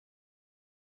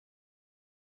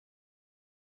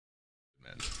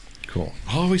Cool.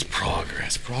 Always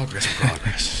progress.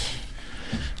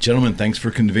 Gentlemen, thanks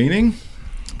for convening.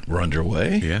 We're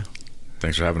underway. Yeah.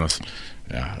 Thanks for having us.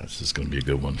 Yeah, this is going to be a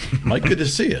good one. Mike, good to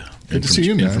see you. Good to see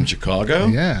you, man. From Chicago.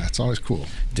 Yeah, it's always cool.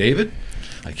 David,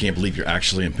 I can't believe you're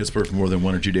actually in Pittsburgh for more than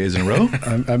 1 or 2 days in a row.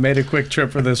 I made a quick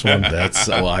trip for this one.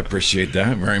 I appreciate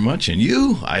that very much. And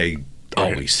you, I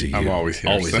always see you. I'm always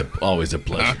here. Always a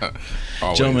pleasure.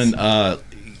 Always.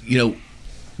 Gentlemen,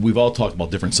 we've all talked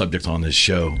about different subjects on this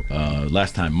show.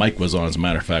 Last time Mike was on, as a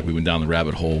matter of fact, we went down the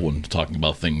rabbit hole and talking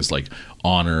about things like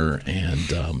honor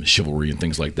and chivalry and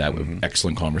things like that. With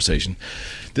excellent conversation.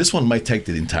 This one might take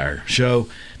the entire show.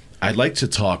 I'd like to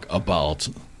talk about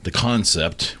the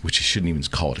concept, which you shouldn't even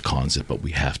call it a concept, but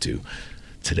we have to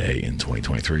today in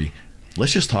 2023.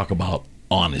 Let's just talk about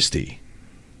honesty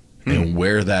and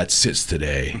where that sits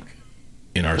today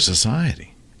in our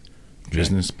society.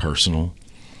 Business, personal,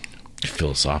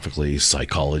 philosophically,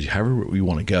 psychology, however we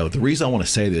want to go. The reason I want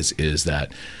to say this is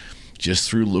that just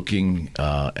through looking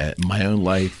at my own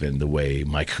life and the way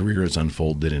my career has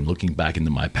unfolded and looking back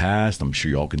into my past, I'm sure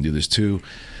you all can do this too.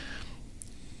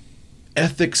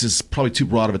 Ethics is probably too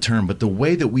broad of a term, but the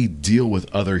way that we deal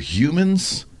with other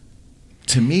humans,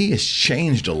 to me, has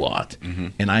changed a lot. Mm-hmm.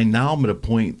 And I now am at a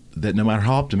point that no matter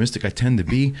how optimistic I tend to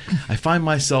be, I find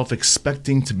myself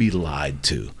expecting to be lied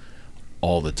to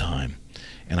all the time.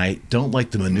 And I don't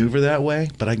like to maneuver that way,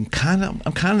 but I'm kind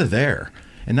of there.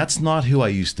 And that's not who I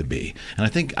used to be. And I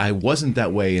think I wasn't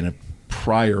that way in a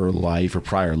prior life or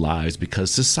prior lives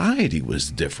because society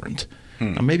was different.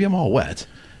 Now, maybe I'm all wet,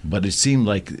 but it seemed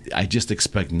like I just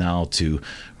expect now to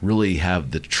really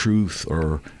have the truth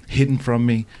or hidden from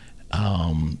me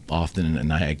often.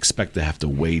 And I expect to have to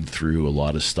wade through a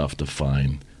lot of stuff to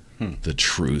find the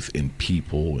truth in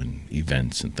people and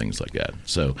events and things like that.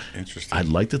 So I'd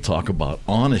like to talk about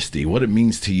honesty, what it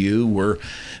means to you,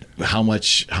 how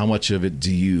much of it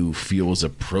do you feel is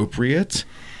appropriate?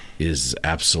 Is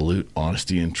absolute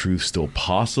honesty and truth still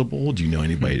possible? Do you know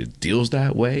anybody that deals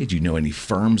that way? Do you know any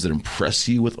firms that impress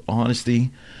you with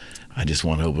honesty? I just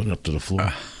want to open it up to the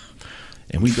floor.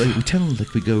 And we tend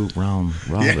to go round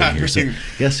robin here. So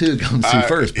guess who comes to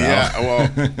first, pal? Yeah,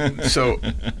 well, so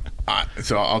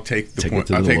I'll take the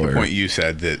point. I'll take the point you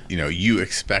said that you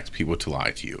expect people to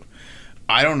lie to you.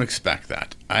 I don't expect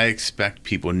that. I expect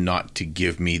people not to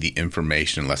give me the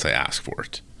information unless I ask for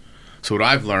it. So what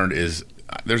I've learned is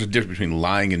there's a difference between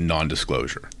lying and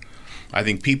non-disclosure. I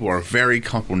think people are very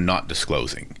comfortable not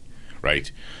disclosing, right?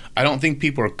 I don't think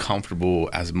people are comfortable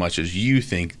as much as you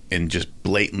think in just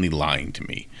blatantly lying to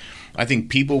me. I think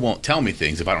people won't tell me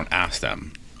things if I don't ask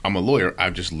them. I'm a lawyer.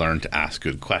 I've just learned to ask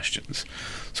good questions.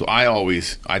 So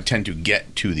I tend to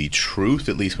get to the truth,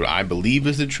 at least what I believe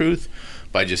is the truth,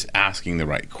 by just asking the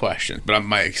right questions. But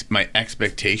my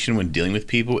expectation when dealing with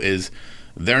people is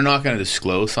they're not going to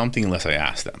disclose something unless I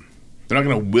ask them. They're not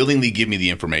going to willingly give me the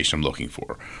information I'm looking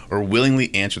for or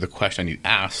willingly answer the question I need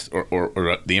asked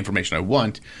or the information I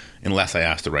want unless I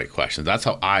ask the right questions. That's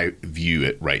how I view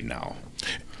it right now.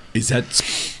 Is that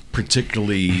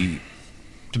particularly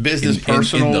to business,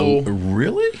 personal?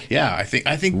 Really? Yeah, I think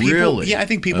people. Really? Yeah, I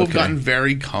think people have gotten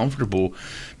very comfortable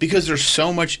because there's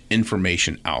so much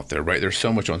information out there, right? There's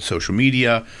so much on social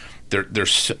media.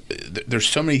 There's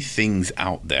so many things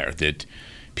out there that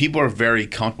people are very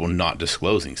comfortable not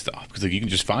disclosing stuff because you can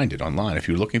just find it online. If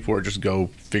you're looking for it, just go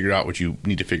figure out what you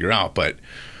need to figure out. But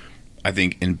I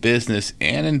think in business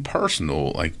and in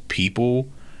personal, people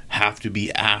have to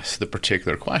be asked the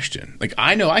particular question.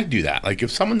 I know I do that.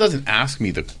 If someone doesn't ask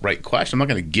me the right question, I'm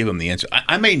not going to give them the answer.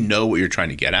 I may know what you're trying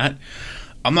to get at.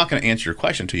 I'm not going to answer your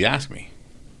question until you ask me.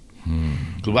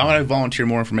 So why would I volunteer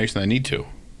more information than I need to?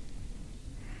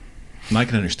 And I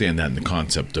can understand that in the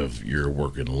concept of your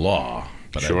work in law.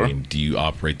 But sure. I mean, do you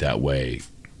operate that way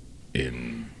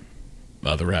in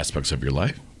other aspects of your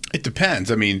life? It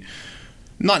depends. I mean,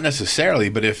 not necessarily,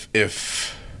 but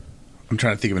if I'm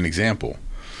trying to think of an example.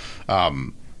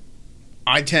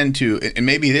 I tend to, and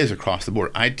maybe it is across the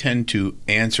board, I tend to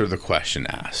answer the question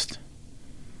asked.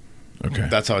 Okay.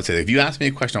 That's how I'd say. If you ask me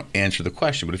a question, I'll answer the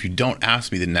question. But if you don't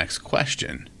ask me the next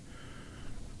question,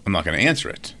 I'm not going to answer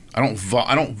it. I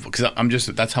don't,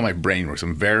 because that's how my brain works.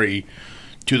 I'm very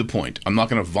to the point. I'm not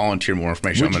going to volunteer more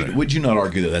information. Would you not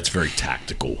argue that that's very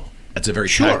tactical? That's a very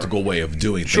tactical way of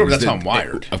doing things. Sure, but that's how I'm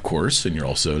wired. Of course, and you're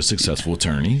also a successful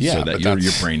attorney, so that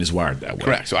your brain is wired that way.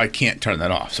 Correct. So I can't turn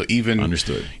that off. So even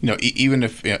understood. Even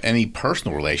if any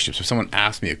personal relationships, if someone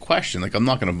asks me a question, I'm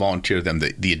not going to volunteer them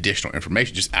the additional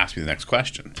information. Just ask me the next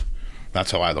question.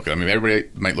 That's how I look at it. I mean, everybody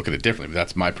might look at it differently, but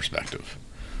that's my perspective.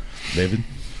 David?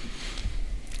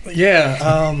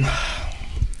 Yeah.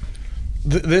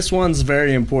 this one's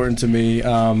very important to me.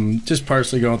 Just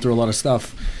personally going through a lot of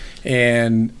stuff,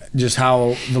 and just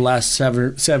how the last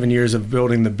seven years of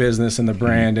building the business and the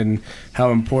brand, and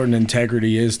how important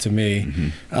integrity is to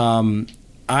me.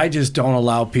 I just don't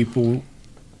allow people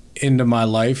into my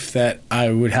life that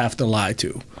I would have to lie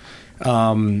to.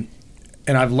 And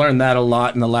I've learned that a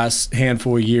lot in the last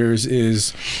handful of years,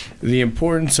 is the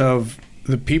importance of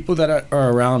the people that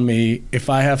are around me. If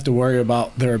I have to worry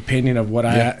about their opinion of what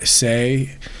I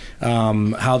say,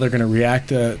 how they're going to react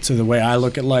to the way I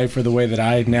look at life or the way that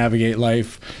I navigate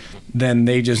life, then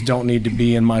they just don't need to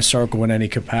be in my circle in any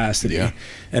capacity. Yeah.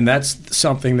 And that's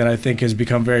something that I think has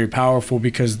become very powerful,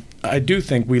 because I do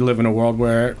think we live in a world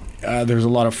where there's a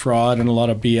lot of fraud and a lot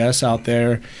of BS out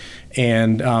there,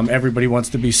 and everybody wants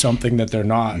to be something that they're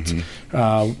not,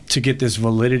 to get this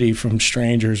validity from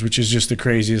strangers, which is just the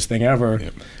craziest thing ever.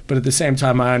 Yep. But at the same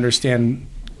time, I understand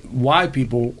why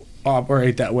people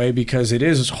operate that way, because it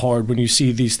is hard when you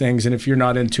see these things, and if you're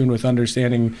not in tune with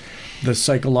understanding the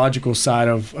psychological side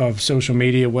of social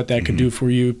media, what that could do for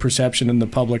you, perception in the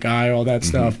public eye, all that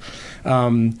stuff.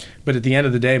 But at the end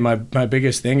of the day, my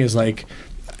biggest thing is, like,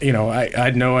 you know,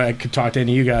 I know I could talk to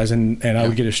any of you guys and I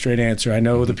would get a straight answer. I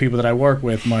know the people that I work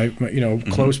with, my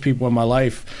close people in my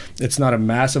life, it's not a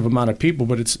massive amount of people,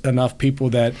 but it's enough people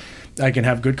that I can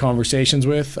have good conversations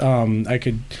with. I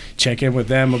could check in with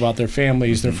them about their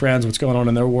families, their friends, what's going on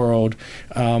in their world.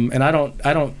 And I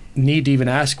don't need to even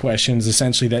ask questions,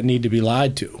 essentially, that need to be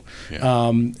lied to.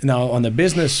 Yeah. Now, on the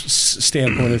business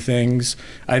standpoint of things,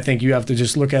 I think you have to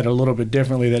just look at it a little bit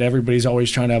differently, that everybody's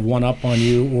always trying to have one up on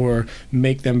you or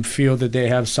make them feel that they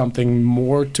have something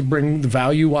more to bring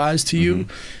value-wise to you,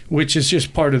 which is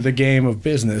just part of the game of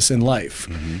business and life.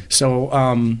 So,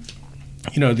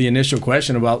 the initial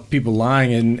question about people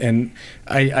lying, and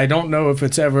I don't know if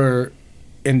it's ever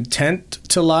intent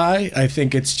to lie. I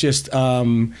think it's just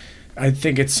I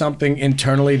think it's something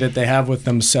internally that they have with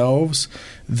themselves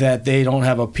that they don't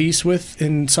have a peace with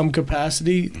in some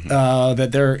capacity, that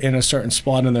they're in a certain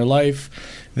spot in their life,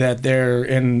 that they're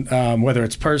in, whether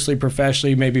it's personally,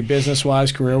 professionally, maybe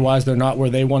business-wise, career-wise, they're not where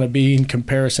they want to be in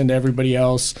comparison to everybody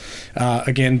else.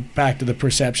 Again, back to the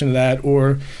perception of that.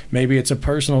 Or maybe it's a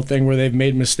personal thing where they've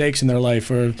made mistakes in their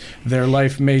life, or their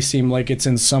life may seem like it's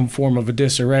in some form of a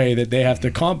disarray that they have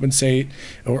to compensate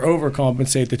or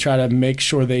overcompensate to try to make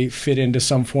sure they fit into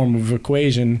some form of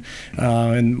equation.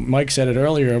 And Mike said it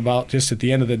earlier about, just at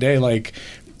the end of the day, like,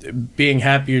 being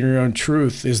happy in your own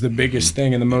truth is the biggest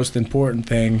thing and the most important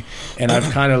thing. And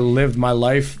I've kind of lived my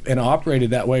life and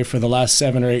operated that way for the last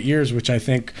 7 or 8 years, which I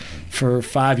think for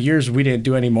 5 years we didn't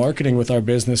do any marketing with our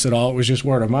business at all. It was just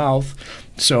word of mouth.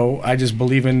 So I just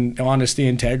believe in honesty,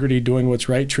 integrity, doing what's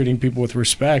right, treating people with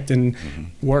respect, and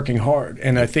working hard.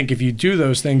 And I think if you do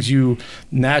those things, you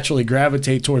naturally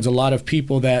gravitate towards a lot of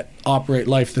people that operate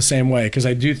life the same way, because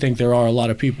I do think there are a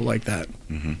lot of people like that.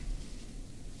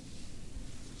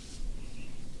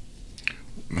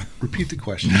 Repeat the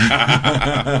question.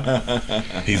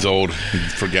 He's old. He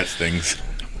forgets things.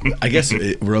 I guess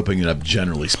we're opening it up,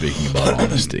 generally speaking, about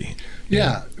honesty.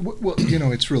 Yeah. Well,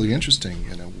 it's really interesting.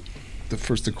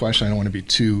 The question, I don't want to be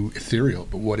too ethereal,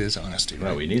 but what is honesty? Right?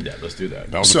 No, we need that. Let's do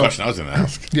that. That was the question I was going to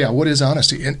ask. Yeah, what is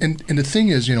honesty? And the thing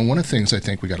is, one of the things I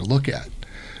think we got to look at,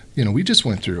 we just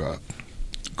went through a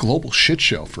global shit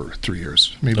show for 3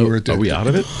 years. Maybe are we out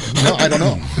of it? No, I don't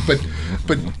know. But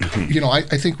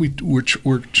I think we're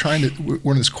trying to,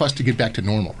 we're on this quest to get back to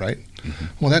normal, right?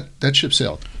 Well, that ship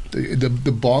sailed.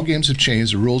 The ball games have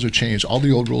changed. The rules have changed. All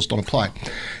the old rules don't apply.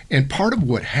 And part of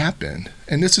what happened,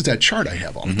 and this is that chart I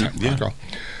have all the time, Marco.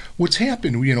 What's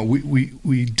happened,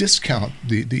 we discount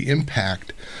the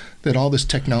impact that all this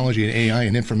technology and AI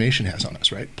and information has on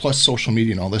us, right? Plus social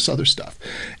media and all this other stuff.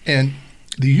 And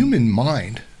the human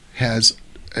mind has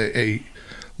a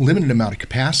limited amount of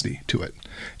capacity to it.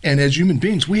 And as human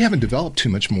beings, we haven't developed too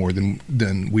much more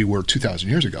than we were 2,000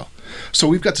 years ago. So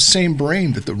we've got the same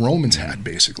brain that the Romans had,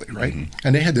 basically, right?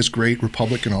 And they had this great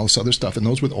republic and all this other stuff, and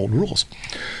those were the old rules.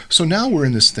 So now we're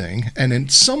in this thing, and then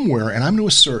somewhere, and I'm going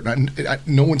to assert,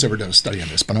 no one's ever done a study on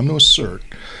this, but I'm going to assert,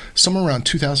 somewhere around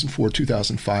 2004,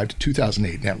 2005 to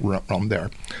 2008, in that realm there,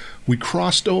 we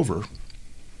crossed over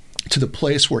to the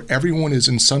place where everyone is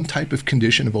in some type of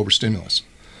condition of overstimulus.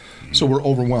 So we're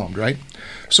overwhelmed, right?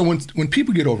 So when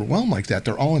people get overwhelmed like that,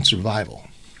 they're all in survival.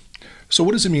 So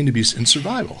what does it mean to be in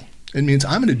survival? It means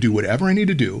I'm going to do whatever I need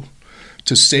to do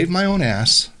to save my own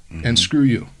ass and screw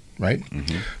you, right?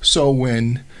 So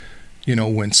when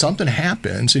something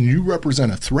happens and you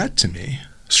represent a threat to me,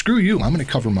 screw you, I'm going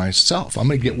to cover myself. I'm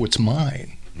going to get what's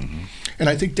mine. And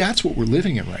I think that's what we're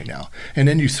living in right now. And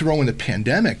then you throw in the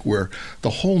pandemic, where the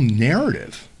whole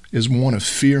narrative is one of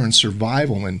fear and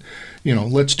survival and,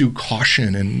 let's do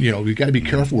caution and, we got to be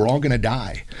careful. We're all going to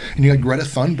die. And you got Greta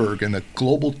Thunberg and the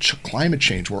global climate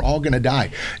change. We're all going to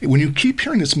die. When you keep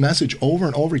hearing this message over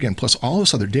and over again, plus all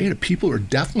this other data, people are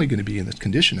definitely going to be in this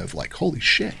condition of like, holy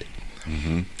shit.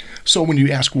 Mm-hmm. So when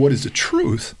you ask what is the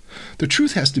truth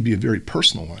has to be a very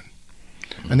personal one.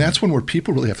 Mm-hmm. And that's where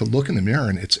people really have to look in the mirror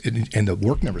and the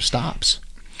work never stops.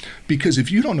 Because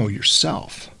if you don't know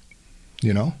yourself,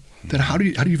 then how do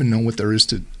you even know what there is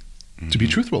to be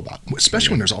truthful about,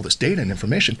 especially when there's all this data and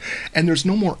information and there's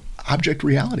no more object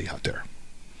reality out there.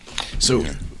 So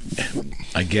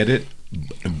I get it.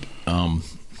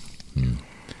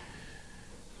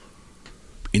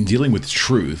 In dealing with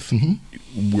truth,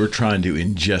 we're trying to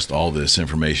ingest all this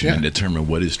information and determine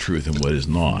what is truth and what is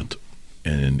not,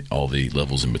 and all the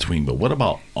levels in between. But what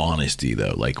about honesty,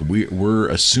 though? Like we're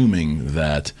assuming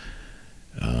that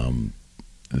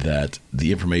that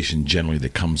the information generally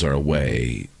that comes our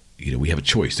way, we have a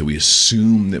choice. Do we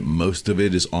assume that most of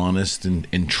it is honest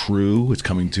and true? It's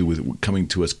coming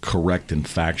to us correct and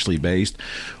factually based,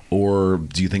 or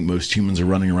do you think most humans are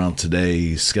running around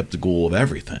today skeptical of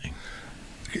everything?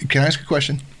 Can I ask a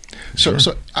question? Sure.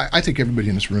 So I think everybody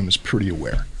in this room is pretty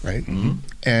aware, right? Mm-hmm.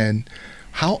 And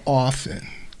how often,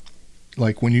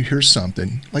 like when you hear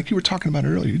something, like you were talking about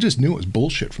earlier, you just knew it was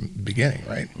bullshit from the beginning,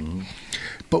 right? Mm-hmm.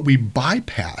 But we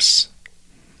bypass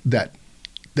that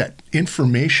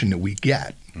information that we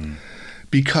get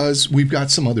because we've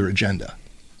got some other agenda,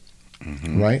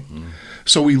 right? Mm-hmm.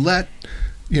 So we let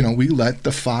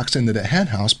the fox into the hen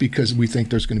house because we think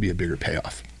there's going to be a bigger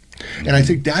payoff. Mm-hmm. And I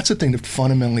think that's the thing that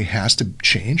fundamentally has to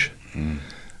change,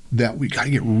 that we got to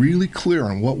get really clear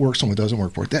on what works and what doesn't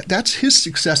work for it. That's his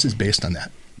success is based on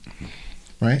that,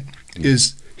 right? Mm-hmm.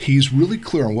 Is he's really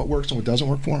clear on what works and what doesn't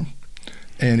work for him.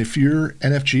 And if you're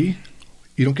NFG,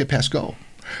 you don't get past go.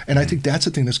 And I think that's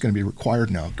the thing that's going to be required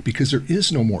now, because there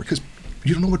is no more, because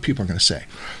you don't know what people are going to say.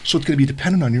 So it's going to be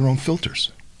dependent on your own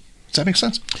filters. Does that make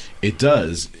sense? It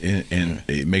does, and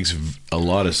it makes a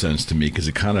lot of sense to me, because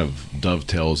it kind of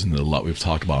dovetails into a lot we've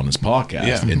talked about on this podcast.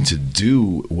 Yeah. And to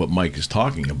do what Mike is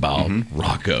talking about,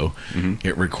 Rocco,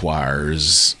 it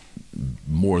requires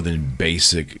more than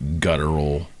basic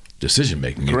guttural decision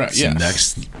making. Correct. It's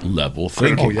next level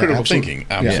thinking. Critical thinking.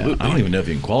 Absolutely. Yeah. I don't even know if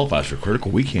you can qualify for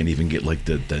critical. We can't even get like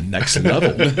the next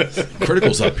level.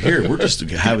 Critical's up here. We're just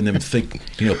having them think.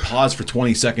 Pause for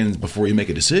 20 seconds before you make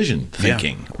a decision.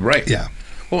 Thinking. Yeah. Right. Yeah.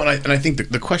 Well, and I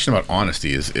think the question about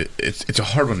honesty is it's a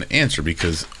hard one to answer,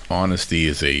 because honesty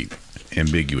is a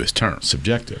ambiguous term.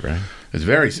 Subjective, right? It's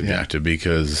very subjective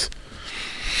because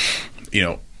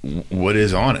what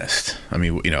is honest? I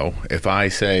mean, if I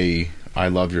say I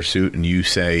love your suit and you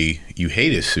say you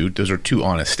hate his suit, those are two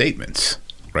honest statements,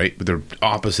 right? But they're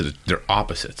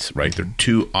opposites, right? They're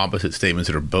two opposite statements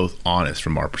that are both honest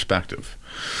from our perspective.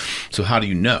 So how do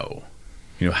you know?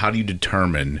 How do you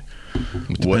determine?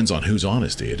 It depends on whose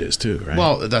honesty it is too, right?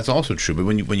 Well, that's also true. But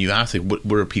when you ask, like,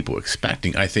 what are people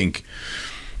expecting? I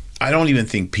don't even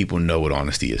think people know what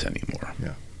honesty is anymore.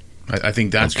 Yeah, I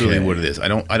think that's really what it is. I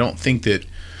don't think that.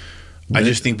 I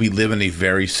just think we live in a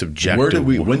very subjective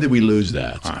world. When did we lose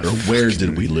that? Or where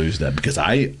did we lose that? Because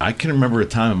I can remember a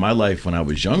time in my life when I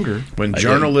was younger. When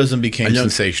journalism became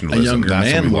sensationalism. A younger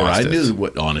man where I knew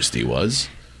what honesty was.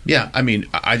 Yeah, I mean,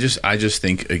 I just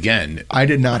think, again, I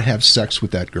did not have sex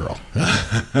with that girl.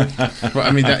 That's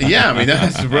really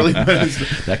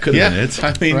that could have been it.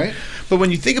 I mean, right? But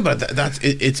when you think about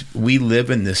it, we live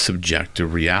in this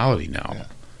subjective reality now. Yeah.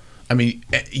 I mean,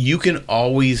 you can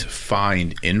always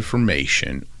find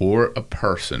information or a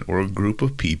person or a group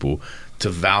of people to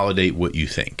validate what you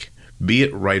think, be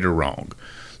it right or wrong.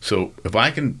 So if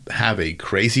I can have a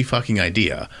crazy fucking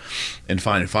idea and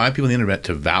find 5 people on the internet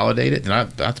to validate it, then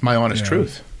that's my honest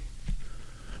truth.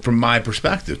 From my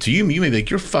perspective. To you may be like,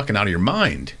 you're fucking out of your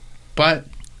mind. But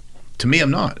to me,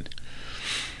 I'm not.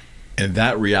 And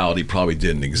that reality probably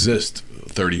didn't exist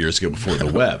 30 years ago before the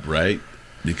web, right?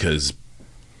 Because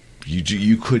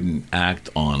you couldn't act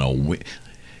on a whim.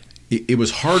 It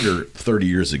was harder 30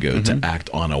 years ago to act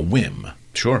on a whim.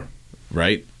 Sure.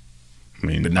 Right? I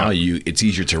mean, but now it's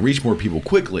easier to reach more people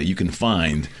quickly. You can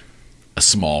find a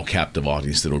small captive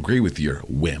audience that will agree with your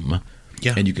whim,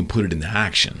 and you can put it into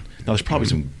action. Now, there's probably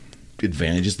some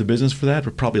advantages to business for that,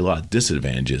 but probably a lot of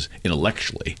disadvantages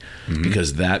intellectually,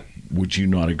 because that, would you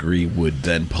not agree, would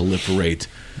then proliferate,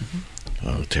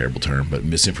 terrible term, but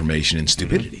misinformation and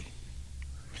stupidity.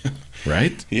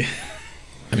 Right? Yeah.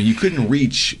 I mean, you couldn't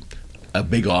reach a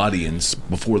big audience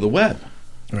before the web.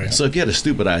 Right. So if you had a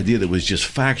stupid idea that was just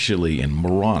factually and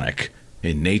moronic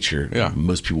in nature,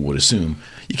 most people would assume,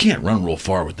 you can't run real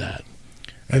far with that.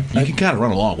 You can kind of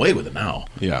run a long way with it now.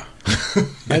 Yeah.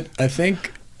 I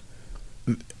think,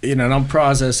 and I'm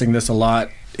processing this a lot,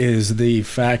 is the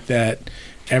fact that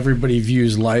everybody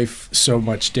views life so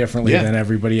much differently than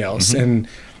everybody else. Mm-hmm. And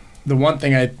the one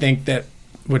thing I think that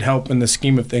would help in the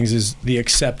scheme of things is the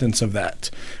acceptance of that,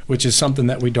 which is something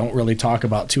that we don't really talk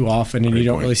about too often, and you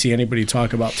don't really see anybody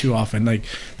talk about too often. Like,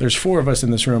 there's 4 of us in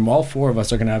this room. All 4 of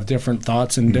us are going to have different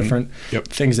thoughts and different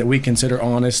things that we consider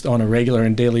honest on a regular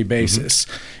and daily basis.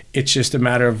 It's just a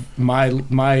matter of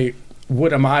my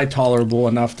what am I tolerable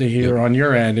enough to hear on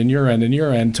your end and your end and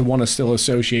your end to want to still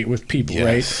associate with people,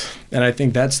 right? And I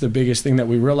think that's the biggest thing that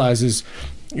we realize is,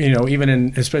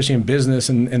 even especially in business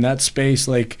and in that space,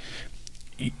 like,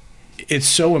 it's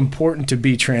so important to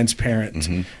be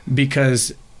transparent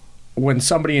because when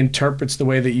somebody interprets the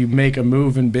way that you make a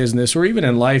move in business or even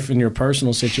in life in your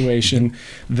personal situation,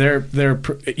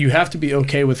 you have to be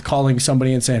okay with calling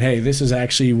somebody and saying, hey, this is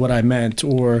actually what I meant,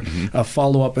 or a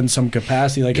follow-up in some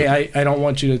capacity. Like, hey, I don't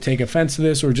want you to take offense to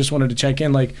this, or just wanted to check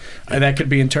in. Like, that could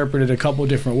be interpreted a couple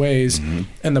different ways.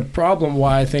 And the problem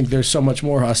why I think there's so much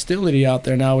more hostility out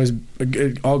there now is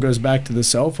it all goes back to the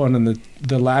cell phone and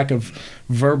the lack of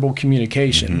verbal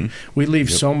communication. We leave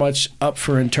so much up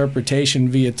for interpretation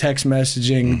via text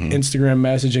messaging, Instagram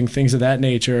messaging, things of that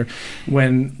nature,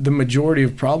 when the majority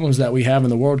of problems that we have in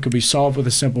the world could be solved with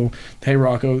a simple, hey,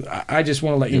 Rocco, I just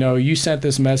want to let you know, you sent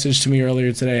this message to me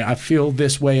earlier today. I feel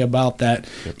this way about that.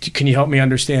 Can you help me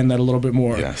understand that a little bit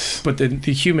more? Yes. But the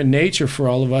human nature for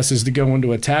all of us is to go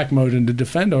into attack mode and to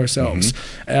defend ourselves.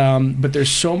 But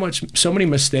there's so many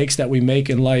mistakes that we make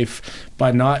in life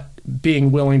by not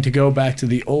being willing to go back to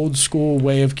the old school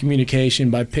way of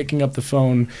communication by picking up the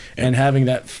phone and having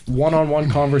that one-on-one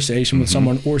conversation with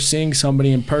someone, or seeing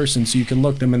somebody in person so you can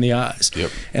look them in the eyes.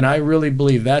 And I really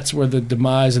believe that's where the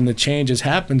demise and the changes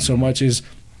happen so much, is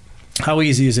how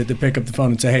easy is it to pick up the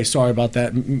phone and say, hey, sorry about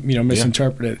that,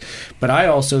 misinterpret it. But I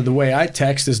also, the way I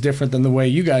text is different than the way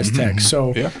you guys text.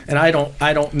 So, and I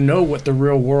don't know what the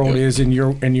real world is in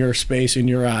your space, in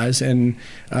your eyes. And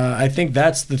I think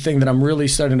that's the thing that I'm really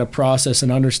starting to process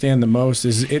and understand the most,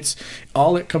 is it's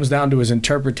all it comes down to is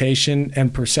interpretation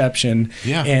and perception.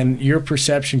 And your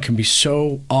perception can be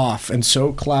so off and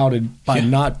so clouded by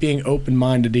not being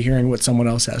open-minded to hearing what someone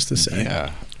else has to say.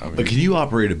 But can you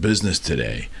operate a business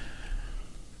today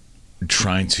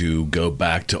trying to go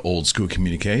back to old school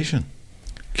communication?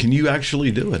 Can you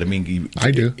actually do it? I mean, I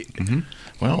do.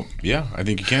 Well, yeah, I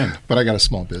think you can. But I got a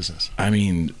small business. I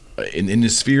mean, in the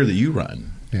sphere that you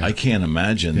run, I can't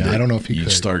imagine that I don't know if you you'd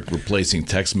could start replacing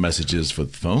text messages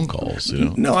with phone calls.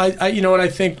 No, I you know what I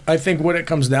think what it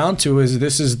comes down to is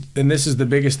this is the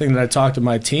biggest thing that I talk to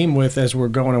my team with as we're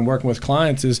going and working with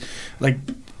clients, is like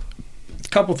a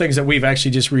couple things that we've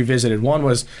actually just revisited. One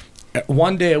was,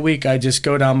 one day a week, I just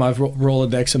go down my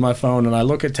Rolodex in my phone and I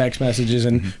look at text messages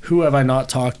and who have I not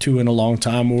talked to in a long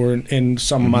time or in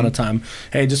some amount of time.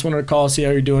 Hey, just wanted to call, see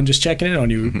how you're doing, just checking in on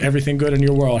you. Everything good in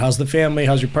your world? How's the family?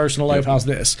 How's your personal life? How's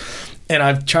this? And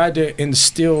I've tried to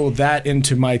instill that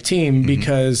into my team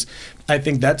because I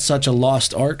think that's such a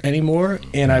lost art anymore.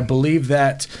 And I believe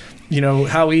that,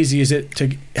 how easy is it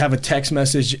to have a text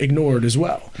message ignored as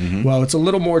well? Well, it's a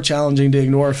little more challenging to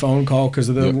ignore a phone call because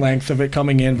of the length of it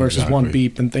coming in versus one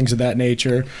beep and things of that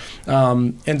nature.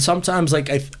 And sometimes, like,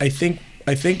 I think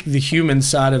the human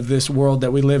side of this world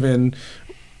that we live in,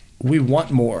 we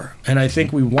want more. And I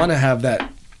think we want to have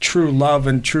that true love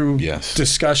and true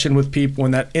discussion with people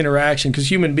and that interaction, because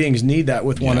human beings need that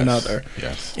with one another.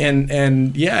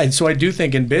 And so I do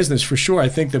think in business, for sure, I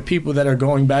think the people that are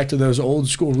going back to those old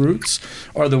school roots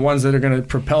are the ones that are going to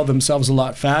propel themselves a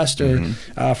lot faster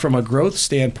from a growth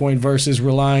standpoint versus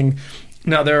relying.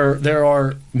 Now, there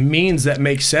are means that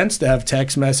make sense to have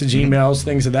text message, emails,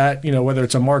 things of that, whether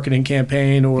it's a marketing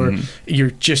campaign or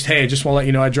you're just, hey, I just want to let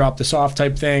you know I dropped this off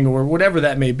type thing, or whatever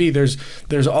that may be.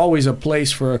 There's always a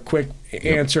place for a quick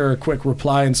answer, a quick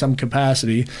reply in some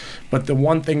capacity. But the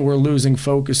one thing we're losing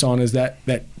focus on is that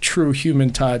true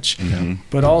human touch,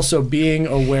 but also being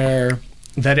aware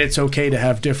that it's okay to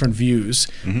have different views.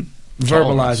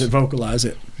 Verbalize it, vocalize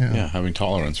it. Having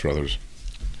tolerance for others.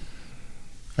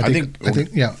 I think,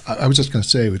 I was just going to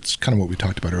say, it's kind of what we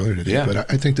talked about earlier today,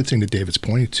 but I think the thing that David's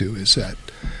pointing to is that,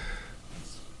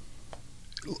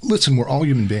 listen, we're all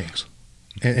human beings,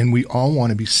 and we all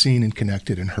want to be seen and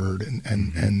connected and heard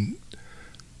and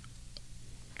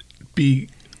be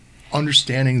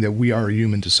understanding that we are a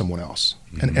human to someone else.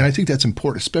 And I think that's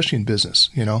important, especially in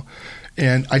business,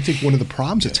 And I think one of the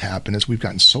problems that's happened is we've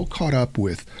gotten so caught up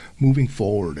with moving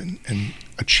forward and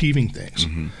achieving things.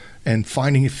 And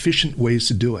finding efficient ways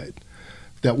to do it,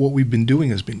 that what we've been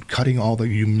doing has been cutting all the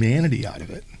humanity out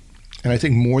of it. And I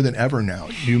think more than ever now,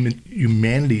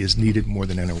 humanity is needed more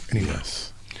than anywhere.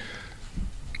 Yes.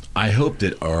 I hope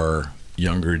that our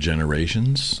younger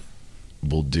generations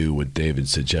will do what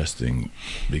David's suggesting,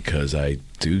 because I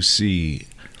do see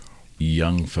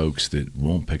young folks that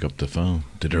won't pick up the phone,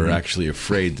 that are actually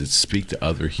afraid to speak to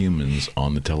other humans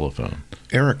on the telephone.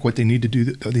 Eric, what they need to do,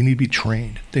 they need to be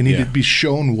trained. They need to be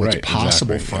shown what's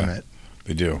possible from it.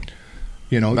 They do.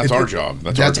 That's our job.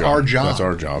 That's our job. That's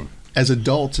our job. As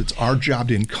adults, it's our job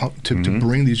to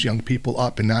bring these young people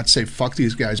up and not say, fuck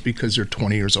these guys because they're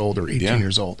 20 years old or 18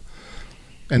 years old.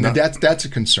 And that's a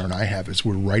concern I have, is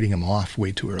we're writing them off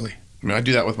way too early. I mean, I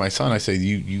do that with my son. I say,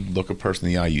 you look a person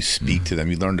in the eye, you speak to them,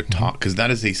 you learn to talk, because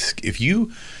that is if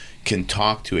you can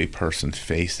talk to a person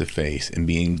face to face and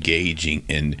be engaging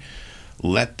and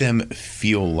let them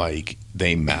feel like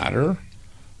they matter,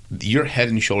 you're head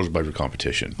and shoulders above your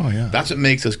competition. Oh yeah, that's what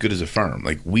makes us good as a firm.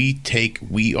 Like we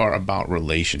are about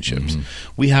relationships.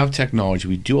 We have technology,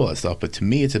 we do all that stuff, but to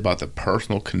me, it's about the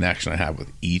personal connection I have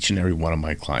with each and every one of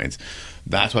my clients.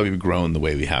 That's why we've grown the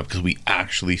way we have, because we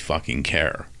actually fucking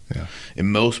care. Yeah.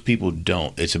 And most people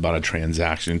don't. It's about a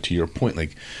transaction. To your point,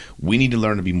 like, we need to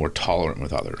learn to be more tolerant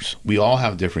with others. We all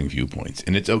have differing viewpoints,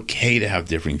 and it's okay to have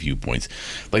differing viewpoints.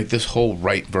 Like this whole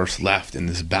right versus left and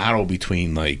this battle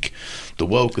between like the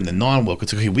woke and the non-woke.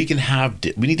 It's okay. We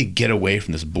need to get away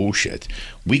from this bullshit.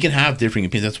 We can have differing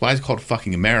opinions. That's why it's called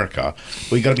fucking America.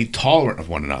 But you got to be tolerant of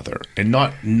one another and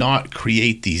not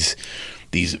create these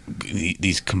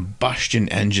combustion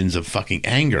engines of fucking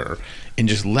anger, and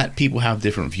just let people have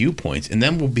different viewpoints, and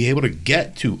then we'll be able to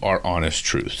get to our honest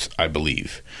truths, I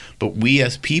believe. But we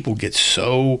as people get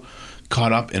so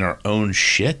caught up in our own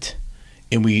shit,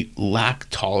 and we lack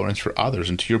tolerance for others.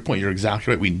 And to your point, you're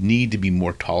exactly right. We need to be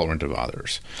more tolerant of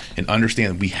others and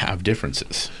understand that we have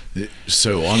differences.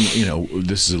 So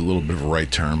this is a little bit of a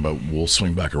right turn, but we'll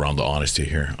swing back around to honesty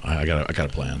here. I got a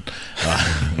plan.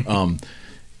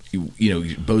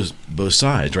 Both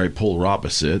sides, right? Polar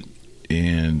opposite,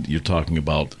 and you're talking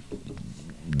about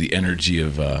the energy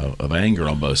of anger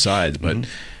on both sides. But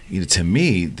to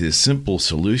me, the simple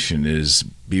solution is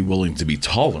be willing to be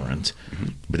tolerant,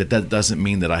 but that doesn't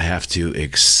mean that I have to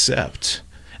accept.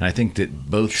 And I think that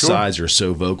both sides are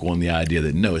so vocal in the idea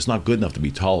that no, it's not good enough to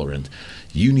be tolerant.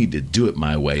 You need to do it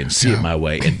my way and see it my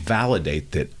way and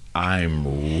validate that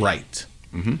I'm right.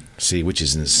 See, which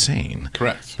is insane.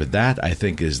 Correct. But that, I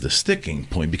think, is the sticking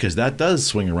point, because that does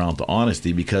swing around to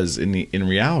honesty, because in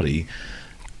reality,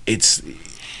 it's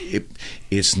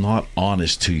not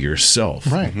honest to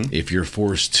yourself. Right. If you're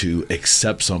forced to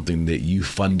accept something that you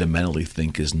fundamentally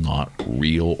think is not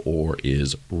real or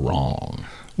is wrong.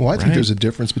 Well, I think there's a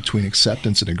difference between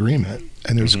acceptance and agreement,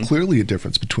 and there's clearly a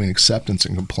difference between acceptance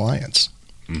and compliance.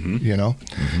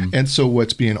 And so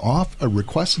what's being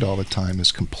requested all the time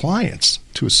is compliance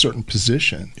to a certain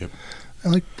position. Yep.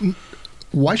 And like,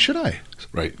 why should I?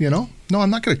 Right. No, I'm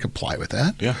not going to comply with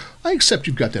that. Yeah. I accept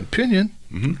you've got that opinion.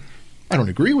 I don't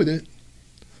agree with it,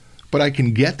 but I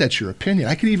can get that's your opinion.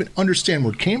 I can even understand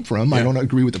where it came from. I don't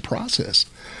agree with the process.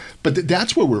 But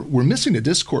that's where we're missing the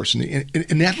discourse, and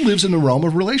that lives in the realm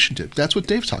of relationship. That's what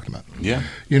Dave's talking about. Yeah.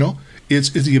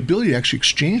 Is the ability to actually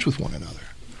exchange with one another.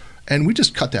 And we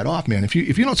just cut that off, man. If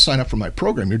you don't sign up for my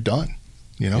program, you're done.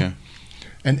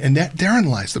 And that therein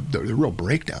lies the real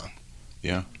breakdown.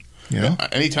 Yeah.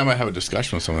 Anytime I have a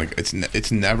discussion with someone, like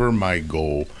it's never my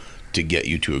goal to get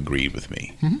you to agree with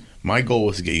me. My goal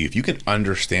is to get you, if you can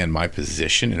understand my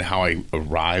position and how I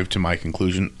arrived to my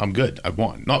conclusion, I'm good. I've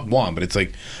won. Not won, but it's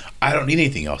like I don't need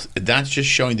anything else. That's just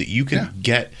showing that you can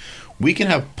we can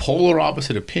have polar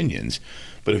opposite opinions,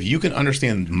 but if you can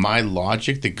understand my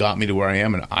logic that got me to where I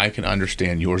am and I can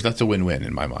understand yours, that's a win-win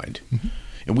in my mind.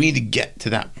 And we need to get to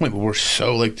that point, but we're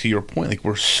so, like, to your point, like,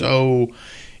 we're so,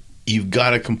 you've got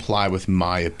to comply with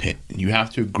my opinion. You have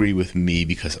to agree with me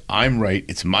because I'm right.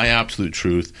 It's my absolute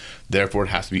truth. Therefore, it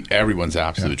has to be everyone's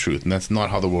absolute truth. And that's not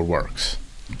how the world works.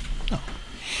 No.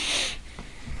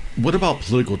 What about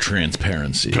political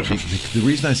transparency? The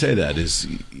reason I say that is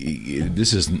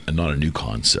this is not a new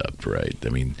concept, right? I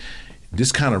mean,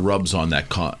 this kind of rubs on that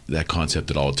concept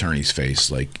that all attorneys face,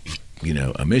 like,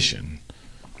 omission.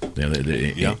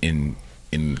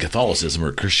 In Catholicism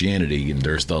or Christianity, and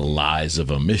there's the lies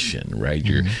of omission, right?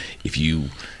 If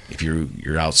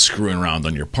you're out screwing around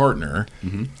on your partner,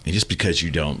 and just because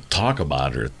you don't talk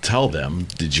about it or tell them,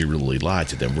 did you really lie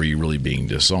to them? Were you really being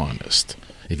dishonest?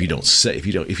 If you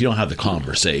don't have the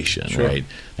conversation, right?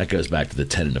 That goes back to the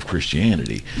tenet of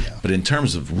Christianity. Yeah. But in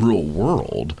terms of real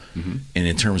world, and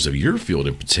in terms of your field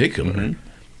in particular,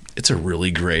 it's a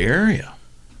really gray area.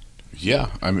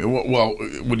 Yeah, I mean, well,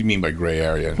 what do you mean by gray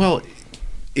area? Well,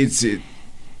 it's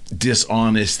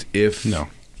dishonest if No.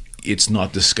 it's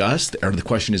not discussed or the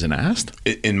question isn't asked?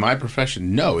 In my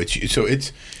profession, no.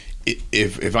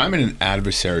 If I'm in an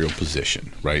adversarial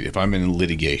position, right? If I'm in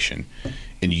litigation,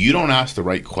 and you don't ask the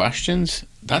right questions,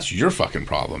 that's your fucking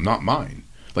problem, not mine.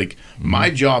 Like, my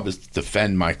job is to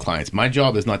defend my clients. My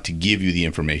job is not to give you the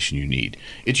information you need.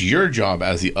 It's your job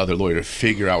as the other lawyer to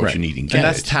figure out what you need and get and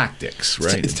that's it. tactics,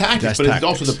 right? It's tactics, That's but tactics.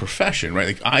 it's also the profession,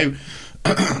 right?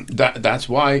 Like that's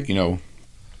why,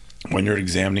 when you're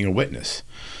examining a witness,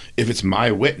 if it's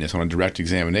my witness on a direct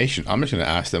examination, I'm just going to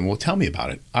ask them, well, tell me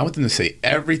about it. I want them to say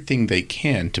everything they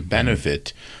can to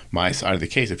benefit my side of the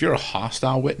case. If you're a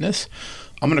hostile witness,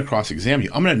 I'm going to cross-examine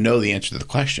you. I'm going to know the answer to the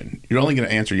question. You're only going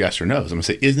to answer yes or no. So I'm going to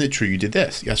say, isn't it true you did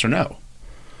this? Yes or no?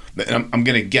 And I'm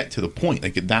going to get to the point.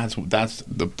 Like, that's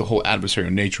the whole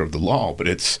adversarial nature of the law. But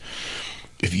it's,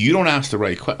 if you don't ask the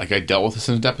right question, like I dealt with this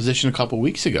in a deposition a couple of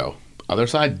weeks ago. Other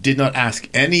side did not ask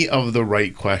any of the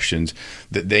right questions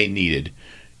that they needed.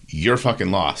 You're fucking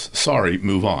lost. Sorry,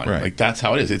 move on. Right. Like, that's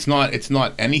how it is. It's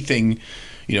not anything,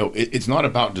 it's not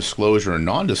about disclosure or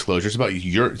non-disclosure. It's about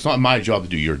it's not my job to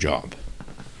do your job.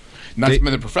 And that's in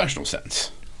the professional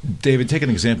sense. David, take an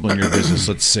example in your business.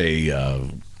 Let's say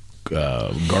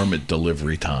garment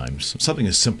delivery times. Something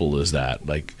as simple as that.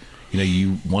 Like,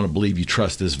 you want to believe you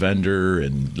trust this vendor,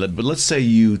 but let's say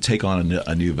you take on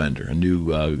a new vendor, a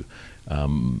new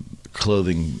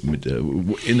clothing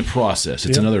in the process.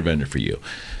 It's another vendor for you.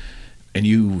 And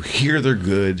you hear they're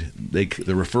good, the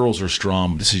referrals are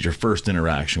strong, this is your first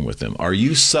interaction with them. Are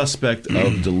you suspect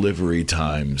of delivery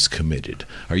times committed?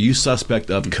 Are you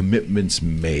suspect of commitments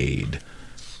made?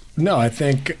 No, I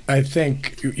think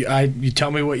you tell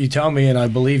me what you tell me, and I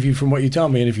believe you from what you tell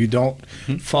me. And if you don't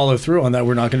follow through on that,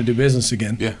 we're not going to do business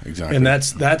again. Yeah, exactly. And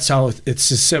that's how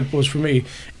it's as simple as for me.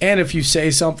 And if you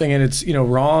say something and it's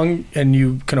wrong, and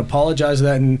you can apologize for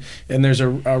that, and there's a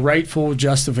rightful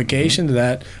justification to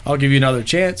that, I'll give you another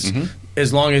chance.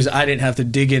 As long as I didn't have to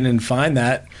dig in and find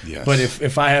that. Yes. But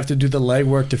if I have to do the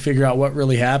legwork to figure out what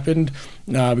really happened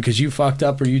because you fucked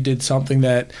up or you did something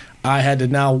that I had to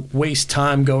now waste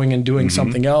time going and doing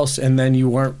something else, and then you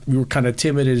were kind of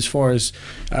timid as far as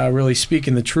really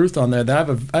speaking the truth on there, that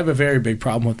I have a very big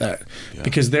problem with that.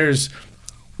 Because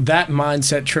that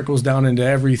mindset trickles down into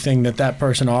everything that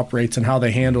person operates and how they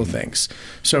handle things.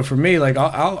 So for me, like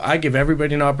I give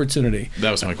everybody an opportunity. That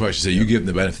was my question. So you give them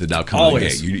the benefit of the doubt coming out of the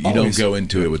gate. You don't go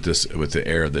into it with the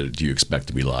air that you expect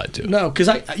to be lied to. No, because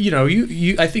I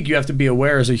think you have to be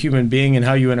aware as a human being and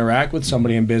how you interact with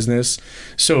somebody in business.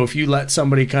 So if you let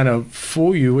somebody kind of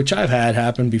fool you, which I've had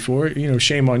happen before,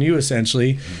 shame on you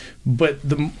essentially. But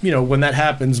when that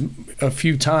happens a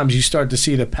few times, you start to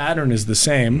see the pattern is the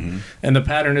same, and the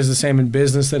pattern is the same in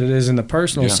business that it is in the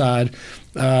personal side.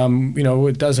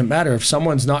 It doesn't matter if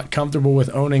someone's not comfortable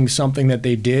with owning something that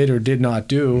they did or did not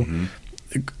do.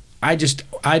 I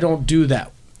don't do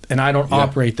that, and I don't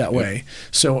operate that way.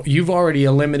 So you've already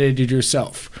eliminated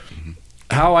yourself.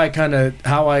 How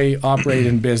I operate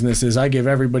in business is I give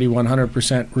everybody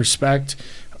 100% respect.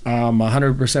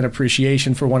 100%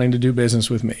 appreciation for wanting to do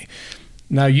business with me.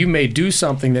 Now, you may do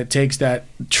something that takes that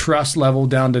trust level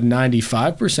down to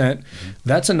 95%.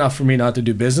 That's enough for me not to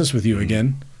do business with you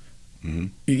again.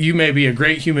 You may be a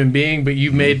great human being, but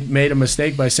you made a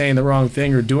mistake by saying the wrong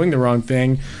thing or doing the wrong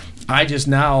thing. I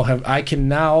can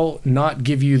now not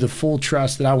give you the full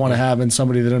trust that I want to have in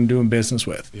somebody that I'm doing business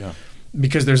with. Yeah.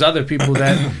 Because there's other people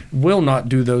that will not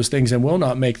do those things and will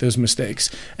not make those mistakes.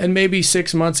 And maybe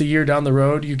 6 months, a year down the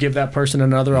road, you give that person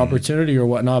another opportunity or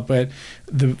whatnot. But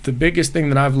the biggest thing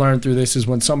that I've learned through this is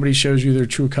when somebody shows you their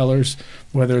true colors,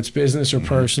 whether it's business or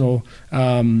personal,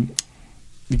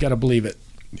 you got to believe it.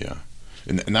 Yeah.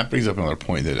 And that brings up another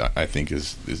point that I think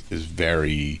is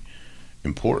very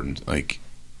important. Like,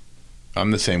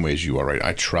 I'm the same way as you are, right?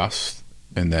 I trust,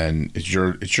 and then it's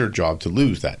your job to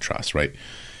lose that trust, right?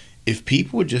 If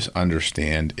people would just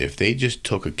understand, if they just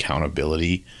took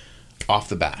accountability off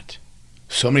the bat,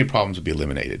 so many problems would be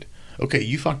eliminated. Okay,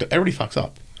 you fucked up. Everybody fucks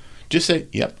up. Just say,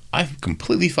 yep, I've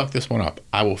completely fucked this one up.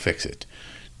 I will fix it.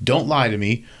 Don't lie to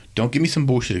me. Don't give me some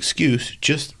bullshit excuse.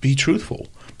 Just be truthful.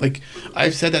 Like,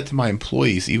 I've said that to my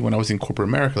employees, even when I was in corporate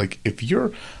America. Like, if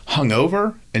you're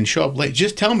hungover and show up late,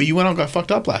 just tell me you went out and got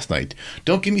fucked up last night.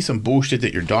 Don't give me some bullshit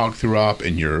that your dog threw up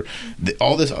and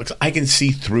all this. I can see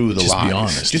through the lies. Just be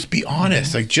honest. Just be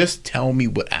honest. Like, just tell me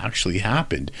what actually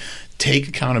happened. Take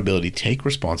accountability. Take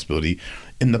responsibility.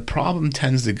 And the problem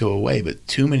tends to go away, but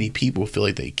too many people feel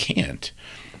like they can't.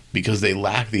 because they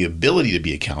lack the ability to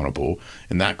be accountable,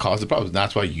 and that causes problems.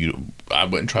 That's why I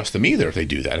wouldn't trust them either if they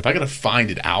do that. If I got to find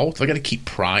it out, if I got to keep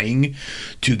prying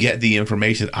to get the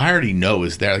information that I already know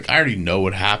is there, like I already know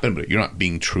what happened, but you're not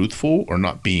being truthful or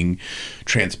not being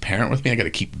transparent with me, I got to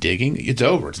keep digging. It's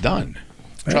over. It's done.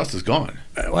 Trust is gone.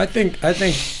 Well, I think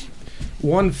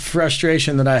one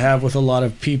frustration that I have with a lot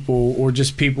of people, or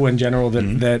just people in general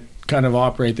that kind of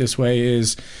operate this way,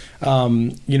 is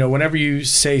whenever you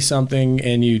say something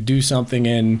and you do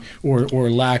something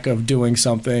or lack of doing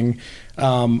something,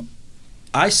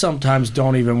 I sometimes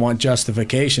don't even want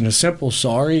justification. A simple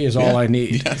sorry is all I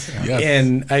need. Yes.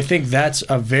 And I think that's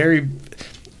a very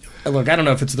look, I don't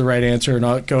know if it's the right answer or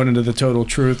not, going into the total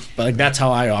truth, but like that's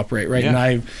how I operate, right? Yeah.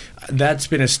 And that's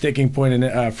been a sticking point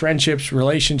in friendships,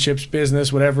 relationships,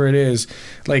 business, whatever it is.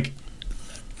 Like,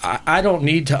 I don't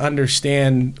need to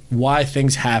understand why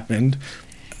things happened.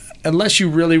 Unless you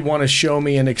really want to show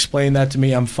me and explain that to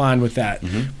me, I'm fine with that.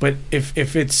 Mm-hmm. But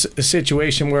if it's a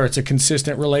situation where it's a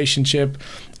consistent relationship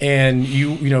and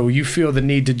you feel the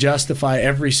need to justify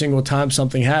every single time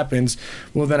something happens,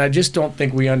 well, then I just don't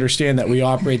think we understand that we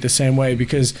operate the same way,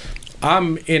 because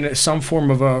I'm in some form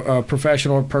of a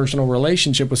professional or personal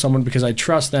relationship with someone because I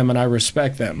trust them and I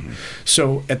respect them. Mm-hmm.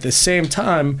 So at the same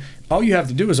time, all you have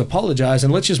to do is apologize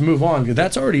and let's just move on, because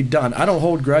that's already done. I don't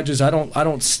hold grudges. I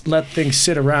don't let things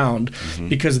sit around,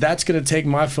 because that's going to take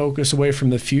my focus away from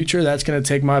the future. That's going to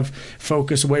take my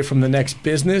focus away from the next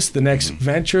business, the next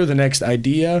venture, the next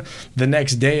idea, the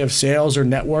next day of sales or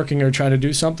networking or trying to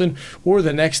do something, or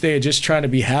the next day of just trying to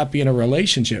be happy in a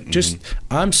relationship. Just,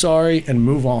 I'm sorry, and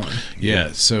move on.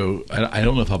 Yeah. So I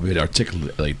don't know if I'll be able to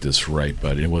articulate this right,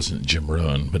 but it wasn't Jim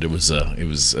Rohn, but it was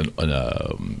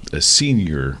a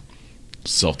senior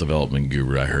self-development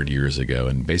guru I heard years ago,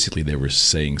 and basically they were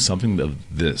saying something of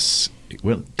this. It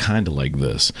went kind of like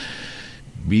this: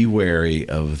 be wary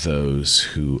of those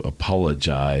who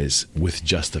apologize with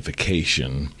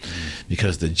justification,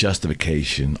 because the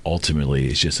justification ultimately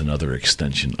is just another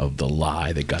extension of the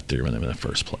lie that got there in the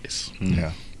first place.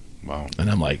 Yeah. Wow. And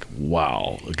I'm like,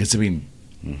 wow, because I mean,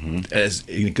 as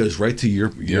it goes right to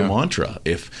your mantra.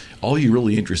 If all you're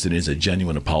really interested in is a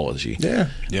genuine apology,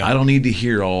 I don't need to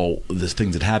hear all the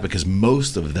things that happen, because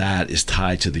most of that is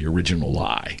tied to the original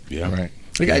lie. Yeah. Right.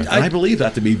 Like, I believe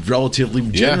that to be relatively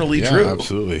generally true.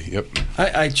 Absolutely. Yep.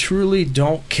 I truly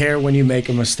don't care when you make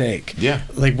a mistake. Yeah.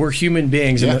 Like, we're human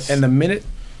beings, and the minute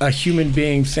a human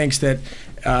being thinks that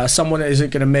someone isn't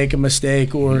going to make a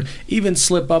mistake or even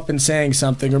slip up in saying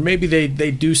something, or maybe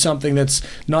they do something that's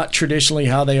not traditionally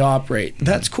how they operate,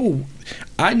 that's cool.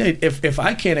 If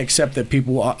I can't accept that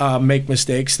people make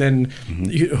mistakes, then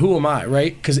who am I,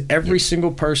 right? Because every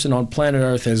single person on planet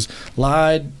Earth has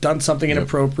lied, done something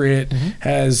inappropriate,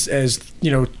 has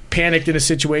panicked in a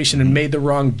situation and made the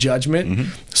wrong judgment.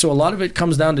 So a lot of it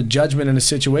comes down to judgment in a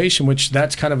situation, which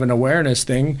that's kind of an awareness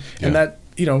thing, and that,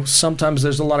 sometimes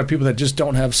there's a lot of people that just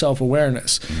don't have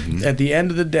self-awareness. At the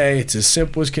end of the day, it's as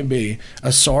simple as can be.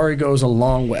 A sorry goes a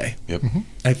long way. Yep.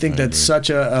 I think that's such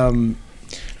a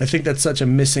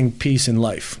missing piece in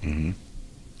life. I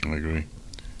agree.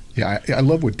 Yeah, I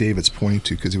love what David's pointing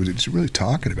to, because it's really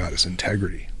talking about is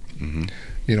integrity.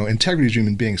 Integrity is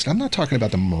human beings. And I'm not talking about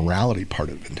the morality part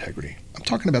of integrity. I'm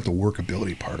talking about the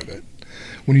workability part of it.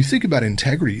 When you think about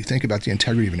integrity, you think about the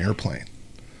integrity of an airplane.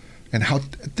 And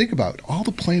think about all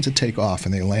the planes that take off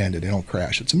and they land and they don't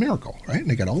crash. It's a miracle, right? And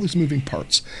they got all these moving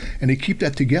parts, and they keep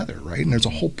that together, right? And there's a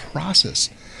whole process.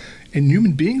 And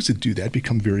human beings that do that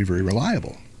become very, very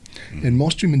reliable. And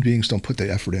most human beings don't put the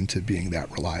effort into being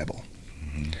that reliable.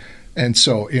 And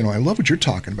so, I love what you're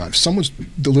talking about. If someone's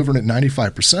delivering at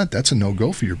 95%, that's a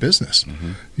no-go for your business,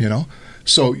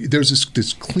 So there's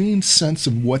this clean sense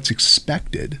of what's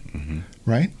expected,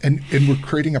 right? And we're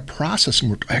creating a process,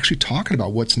 and we're actually talking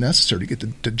about what's necessary to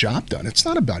get the job done. It's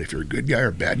not about if you're a good guy or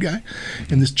a bad guy.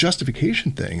 And this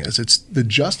justification thing it's the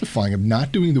justifying of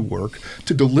not doing the work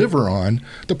to deliver on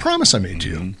the promise I made to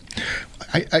you.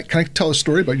 Can I tell a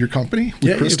story about your company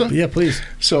with Krista? Yeah, please.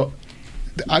 So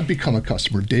I've become a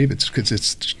customer of David's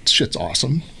because shit's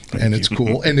awesome. And it's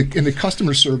cool. And the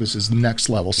customer service is next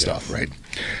level stuff, right?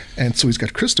 And so he's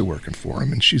got Krista working for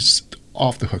him, and she's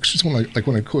off the hook. She's one of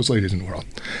the coolest ladies in the world.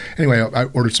 Anyway, I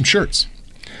ordered some shirts.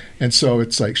 And so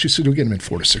it's like, she said, we'll get them in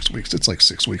 4 to 6 weeks. It's like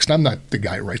 6 weeks. And I'm not the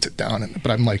guy who writes it down,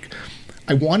 but I'm like,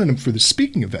 I wanted them for the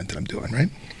speaking event that I'm doing, right?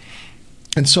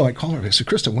 And so I call her. I said,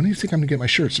 Krista, when do you think I'm going to get my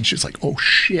shirts? And she's like, oh,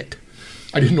 shit.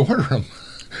 I didn't order them.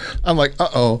 I'm like,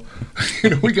 uh-oh,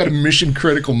 we got a mission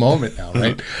critical moment now,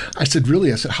 right? I said,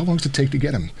 really? I said, how long does it take to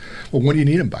get them? Well, when do you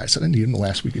need them by? I said, I need them the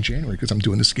last week of January because I'm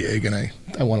doing this gig and I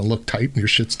want to look tight and your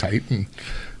shit's tight. And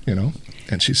you know?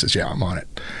 And she says, yeah, I'm on it.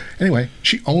 Anyway,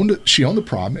 she owned the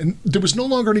problem, and there was no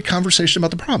longer any conversation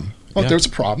about the problem. Oh, there's a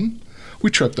problem. We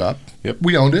tripped up. Yep.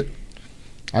 We owned it.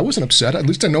 I wasn't upset. At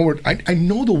least I know I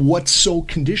know the what's so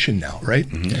condition now, right?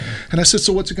 Mm-hmm. And I said,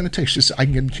 so what's it going to take? She said, I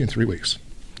can get it to you in 3 weeks.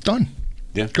 Done.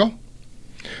 Yeah. Go.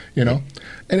 You know?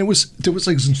 And there was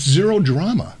like zero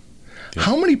drama. Yep.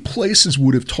 How many places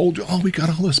would have told you, oh, we got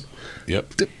all this?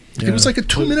 Yep. It was like a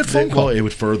 2-minute phone call. Well, it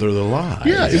would further the lie.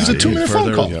 Yeah, it was a 2-minute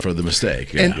phone call. For the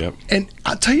mistake. And, and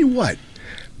I'll tell you what,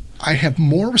 I have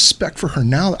more respect for her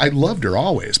now. I loved her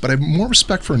always, but I have more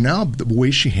respect for her now, the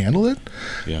way she handled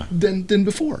it, than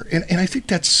before. And I think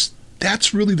that's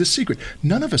really the secret.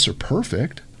 None of us are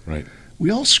perfect. Right. We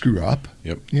all screw up.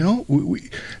 Yep. You know,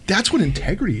 that's what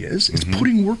integrity is. It's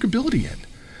putting workability in.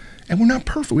 And we're not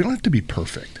perfect. We don't have to be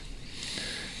perfect.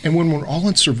 And when we're all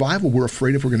in survival, we're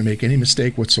afraid if we're going to make any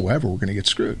mistake whatsoever, we're going to get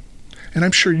screwed. And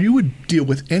I'm sure you would deal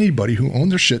with anybody who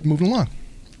owned their shit moving along.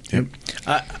 Yep.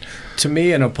 To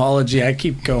me, an apology, I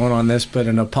keep going on this, but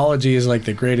an apology is like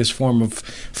the greatest form of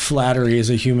flattery as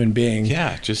a human being.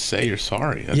 Yeah, just say you're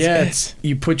sorry. That's it.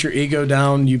 You put your ego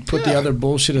down, you put the other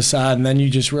bullshit aside, and then you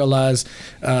just realize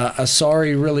a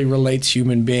sorry really relates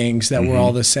human beings, that we're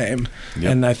all the same.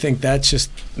 Yep. And I think that's just,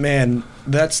 man,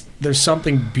 there's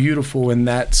something beautiful in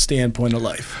that standpoint of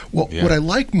life. Well, what I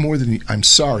like more than the I'm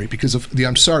sorry, because of the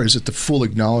I'm sorry is at the full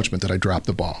acknowledgement that I dropped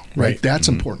the ball. Right? That's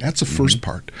important. That's the first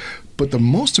part. But the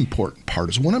most important part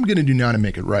is what I'm going to do now to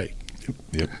make it right.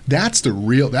 Yep. That's a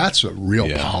real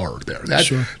power there.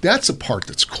 That's the part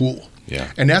that's cool.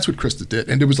 Yeah. And that's what Krista did.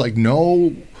 And there was like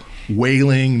no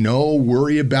wailing, no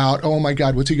worry about, oh my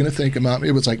God, what's he going to think about me?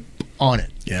 It was like on it.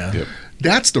 Yeah. Yep.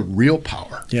 That's the real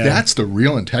power. Yeah. That's the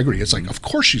real integrity. It's like, of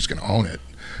course she's going to own it.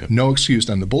 Yep. No excuse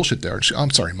on the bullshit there.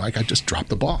 I'm sorry, Mike, I just dropped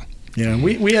the ball. Yeah,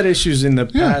 we had issues in the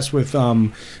past with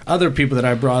other people that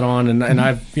I brought on, and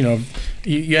I've,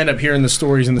 you end up hearing the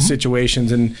stories and the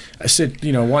situations, and I said,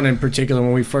 one in particular,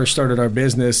 when we first started our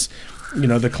business,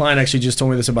 the client actually just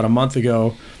told me this about a month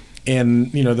ago,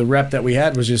 and the rep that we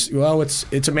had was just, well,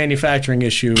 it's a manufacturing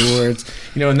issue, or it's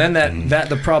and then that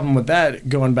the problem with that,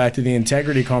 going back to the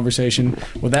integrity conversation,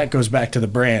 well, that goes back to the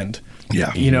brand.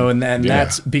 Yeah. And then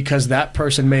that's because that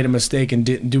person made a mistake and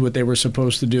didn't do what they were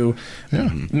supposed to do. Yeah.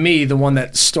 Me, the one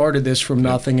that started this from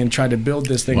nothing and tried to build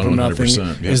this thing from nothing,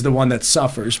 is the one that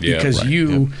suffers because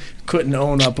you couldn't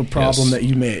own up a problem that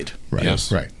you made. Right.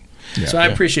 Yes. Right. Yeah. So I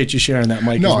appreciate you sharing that,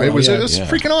 Mike. No, as well. it was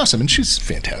freaking awesome, and she's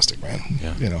fantastic, man.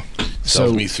 Yeah.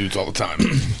 Sells me suits all the time.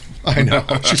 I know.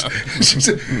 She's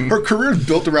her career is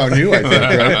built around you, I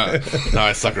think, right? No,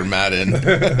 I suck her mad in.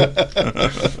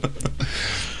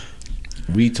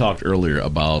 We talked earlier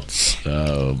about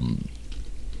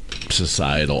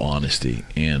societal honesty,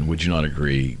 and would you not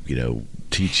agree?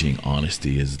 Teaching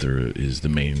honesty is the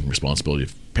main responsibility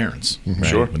of parents, right?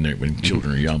 Sure. When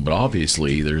children are young, but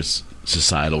obviously there's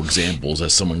societal examples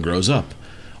as someone grows up,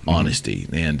 honesty,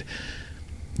 and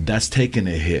that's taken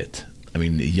a hit. I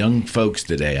mean, the young folks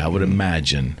today, I would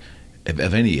imagine,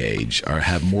 of any age,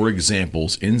 have more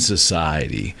examples in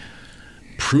society.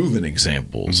 Proven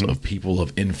examples of people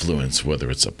of influence, whether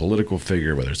it's a political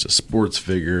figure, whether it's a sports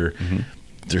figure.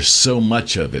 There's so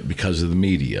much of it because of the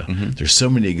media. There's so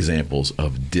many examples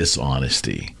of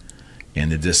dishonesty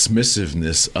and the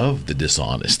dismissiveness of the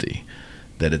dishonesty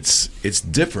that it's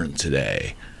different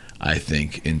today, I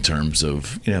think, in terms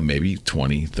of maybe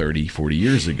 20, 30, 40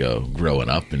 years ago, growing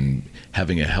up and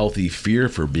having a healthy fear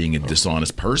for being a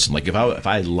dishonest person. Like if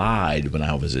I lied when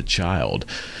I was a child,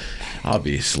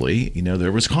 obviously,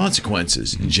 there was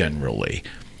consequences generally.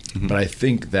 But I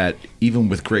think that even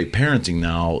with great parenting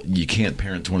now, you can't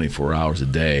parent 24 hours a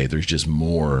day. There's just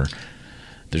more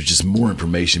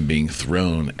information being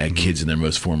thrown at kids in their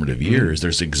most formative years.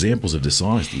 There's examples of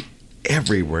dishonesty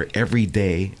everywhere, every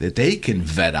day that they can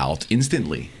vet out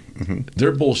instantly.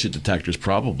 Their bullshit detectors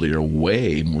probably are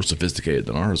way more sophisticated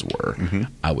than ours were,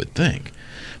 I would think.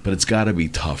 But it's got to be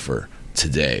tougher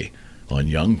today on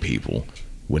young people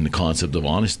when the concept of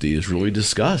honesty is really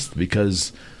discussed,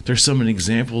 because there's so many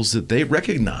examples that they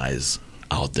recognize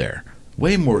out there,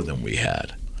 way more than we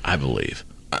had, I believe.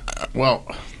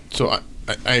 So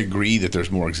I agree that there's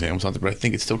more examples out there, but I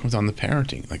think it still comes down to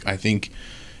parenting. Like, I think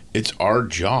it's our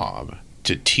job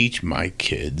to teach my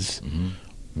kids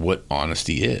what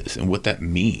honesty is and what that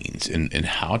means and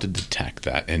how to detect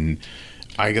that. And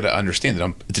I got to understand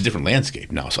that it's a different landscape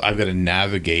now, so I've got to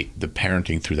navigate the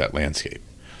parenting through that landscape.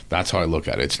 That's how I look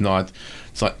at it. It's not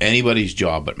anybody's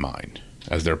job but mine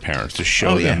as their parents to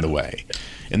show them the way.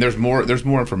 And there's more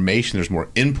information, there's more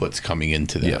inputs coming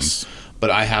into them. Yes. But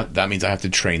that means I have to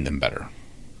train them better.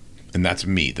 And that's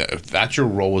me. If that's your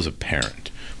role as a parent,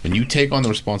 When you take on the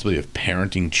responsibility of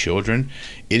parenting children,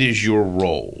 it is your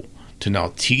role to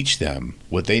now teach them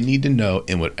what they need to know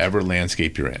in whatever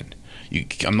landscape you're in.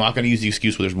 I'm not going to use the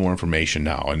excuse where there's more information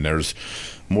now and there's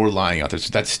more lying out there.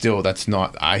 So that's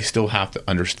not. I still have to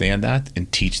understand that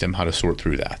and teach them how to sort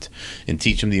through that, and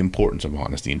teach them the importance of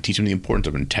honesty, and teach them the importance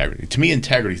of integrity. To me,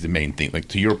 integrity is the main thing. Like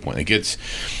to your point, like it's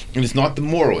not the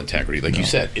moral integrity, like you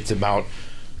said. It's about,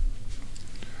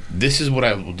 this is what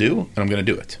I will do, and I'm going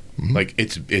to do it. Mm-hmm. Like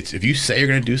it's if you say you're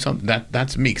going to do something,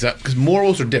 that's me, because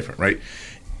morals are different, right?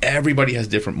 Everybody has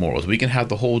different morals. We can have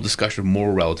the whole discussion of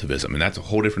moral relativism, and that's a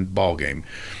whole different ball game.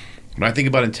 When I think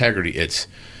about integrity, it's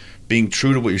being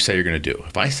true to what you say you're going to do.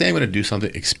 If I say I'm going to do something,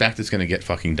 expect it's going to get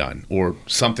fucking done, or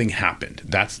something happened.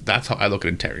 That's how I look at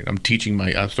integrity. I'm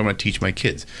still going to teach my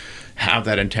kids, have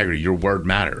that integrity. Your word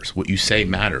matters. What you say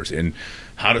matters, and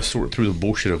how to sort through the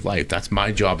bullshit of life. That's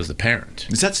my job as the parent.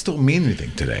 Does that still mean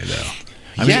anything today,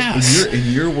 though? Yes.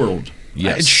 In your world.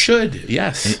 Yes. It should,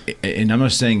 yes. And I'm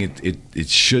not saying it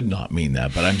should not mean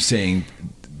that, but I'm saying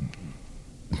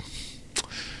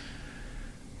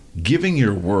giving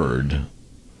your word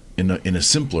in a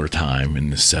simpler time, in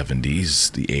the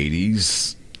 70s, the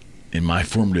 80s, in my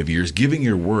formative years, giving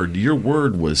your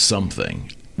word was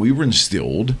something. We were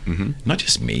instilled, not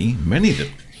just me, many of the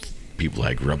people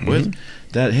I grew up with,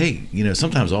 that, hey,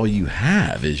 sometimes all you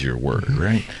have is your word,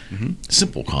 right?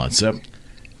 Simple concept.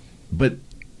 But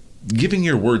giving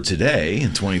your word today in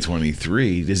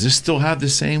 2023, does this still have the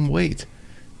same weight?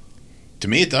 To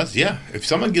me, it does, yeah. If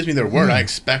someone gives me their word, I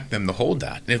expect them to hold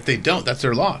that. And if they don't, that's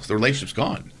their loss. The relationship's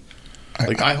gone.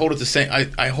 I hold it the same.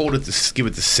 I hold it to give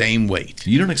it the same weight.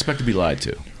 You don't expect to be lied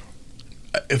to.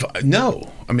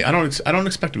 No, I mean I don't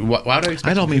expect to. Why do I expect?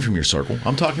 I don't mean from your circle.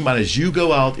 I'm talking about as you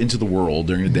go out into the world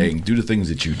during the day and do the things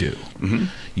that you do.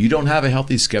 You don't have a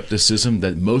healthy skepticism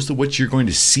that most of what you're going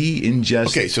to see, ingest.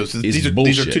 Okay, so is these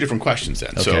are two different questions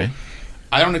then. Okay. So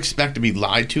I don't expect to be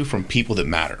lied to from people that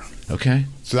matter. Okay.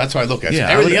 So that's how I look at it. Yeah,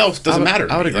 Everything else doesn't matter.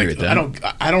 I would agree with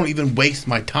that. I don't even waste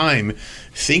my time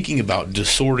thinking about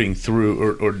discerning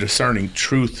through or discerning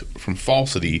truth from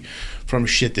falsity from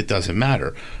shit that doesn't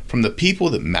matter. From the people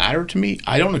that matter to me,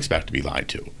 I don't expect to be lied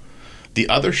to. The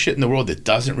other shit in the world that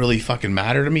doesn't really fucking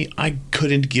matter to me, I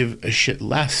couldn't give a shit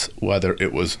less whether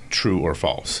it was true or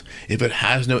false if it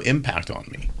has no impact on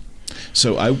me.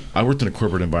 So I worked in a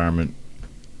corporate environment,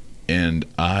 and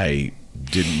I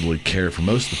didn't really care for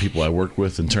most of the people I worked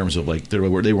with in terms of like they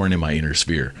weren't in my inner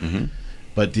sphere.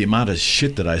 But the amount of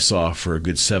shit that I saw for a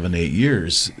good 7-8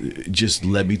 years just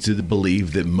led me to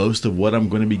believe that most of what I'm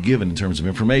going to be given in terms of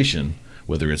information,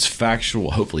 whether it's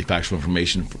hopefully factual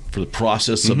information for the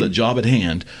process of the job at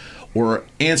hand, or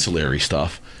ancillary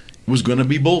stuff, was going to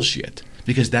be bullshit.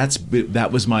 Because that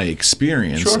was my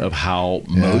experience of how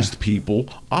most people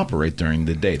operate during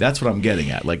the day. That's what I'm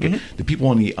getting at. Like the people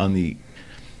on the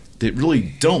that really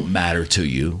don't matter to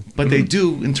you, but they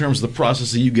do in terms of the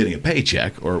process of you getting a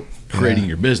paycheck or creating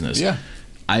your business. Yeah.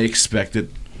 I expect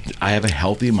that I have a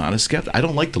healthy amount of skepticism. I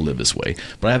don't like to live this way,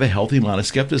 but I have a healthy amount of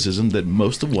skepticism that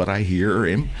most of what I hear or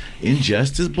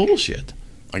ingest is bullshit.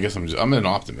 I guess I'm an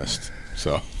optimist,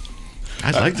 so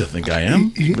I'd like to think I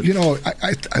am.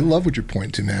 I love what you're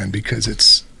pointing to, man, because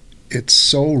it's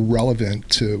so relevant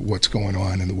to what's going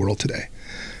on in the world today.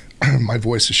 My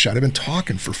voice is shut. I've been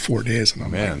talking for 4 days and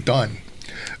I'm like done.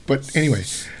 But anyway,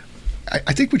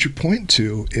 I think what you're pointing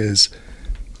to is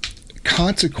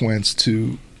consequence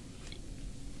to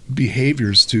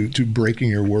behaviors to breaking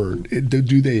your word.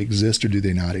 Do they exist or do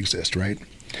they not exist, right?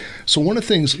 So one of the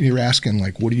things you're asking,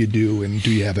 like, what do you do and do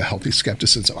you have a healthy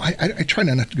skepticism? I try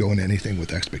not to go into anything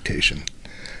with expectation.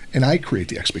 And I create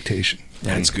the expectation.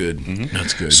 That's good.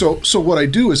 That's good. So what I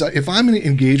do is if I'm going to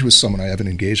engage with someone I haven't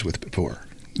engaged with before,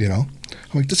 I'm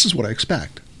like, this is what I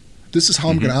expect. This is how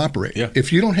I'm going to operate. Yeah.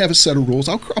 If you don't have a set of rules,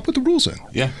 I'll put the rules in.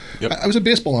 Yeah. Yep. I was a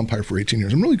baseball umpire for 18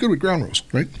 years. I'm really good with ground rules,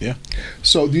 right? Yeah.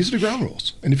 So these are the ground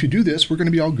rules. And if you do this, we're going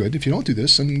to be all good. If you don't do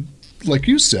this, and like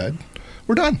you said,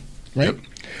 we're done, right? Yep.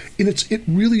 And it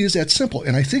really is that simple.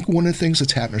 And I think one of the things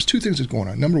that's happening, there's two things that's going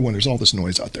on. Number one, there's all this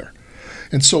noise out there.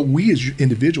 And so we as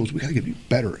individuals, we got to get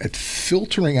better at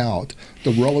filtering out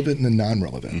the relevant and the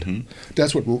non-relevant.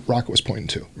 That's what Rocco was pointing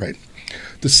to, right?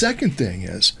 The second thing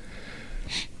is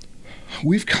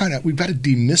we've got to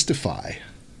demystify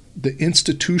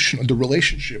the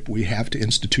relationship we have to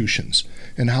institutions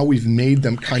and how we've made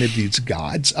them kind of these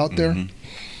gods out there.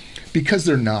 Because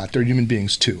they're not. They're human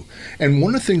beings too. And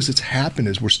one of the things that's happened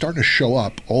is we're starting to show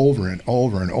up over and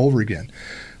over and over again.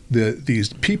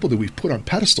 These people that we've put on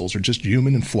pedestals are just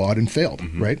human and flawed and failed,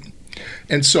 right?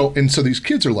 And so these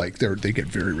kids are like they get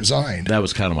very resigned. That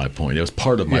was kind of my point. It was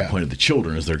part of my point of the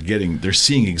children is they're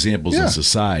seeing examples in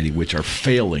society which are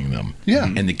failing them. Yeah.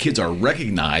 And the kids are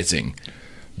recognizing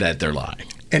that they're lying.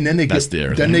 And then they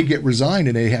get resigned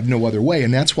and they have no other way.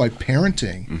 And that's why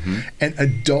parenting and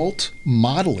adult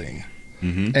modeling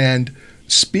and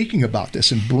speaking about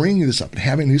this and bringing this up and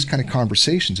having these kind of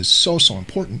conversations is so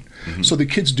important. So the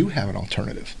kids do have an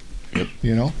alternative. Yep.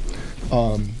 You know,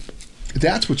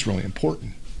 that's what's really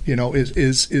important. You know,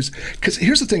 is because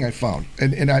here's the thing I found,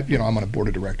 and I, you know, I'm on a board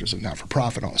of directors of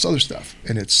not-for-profit and all this other stuff,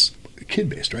 and it's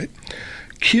kid-based, right?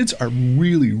 Kids are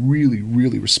really, really,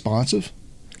 really responsive.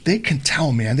 They can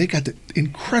tell, man. They got the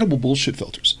incredible bullshit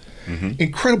filters.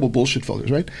 Incredible bullshit filters,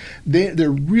 right?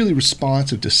 They're really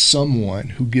responsive to someone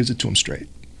who gives it to them straight.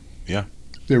 Yeah.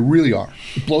 They really are.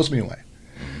 It blows me away.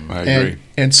 I agree.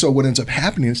 And so what ends up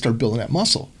happening is start building that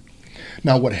muscle.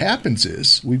 Now what happens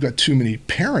is we've got too many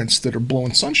parents that are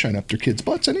blowing sunshine up their kids'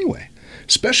 butts anyway,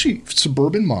 especially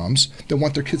suburban moms that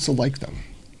want their kids to like them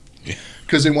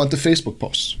because they want the Facebook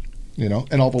posts, you know,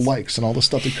 and all the likes and all the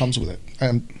stuff that comes with it.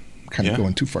 I'm kind of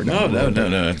going too far down. No.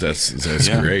 That's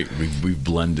great. We've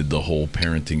blended the whole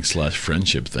parenting /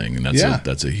 friendship thing, and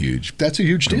that's a huge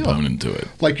component to it.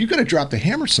 Like you got to drop the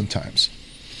hammer sometimes,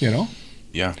 you know.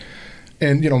 Yeah.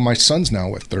 And you know, my son's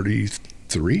now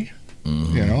 33.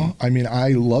 You know, I mean, I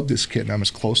love this kid, and I'm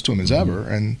as close to him as ever.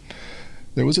 And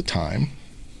there was a time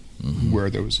where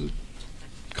there was a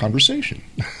conversation,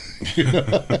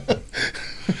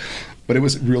 but it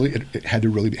was really it had to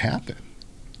really happen.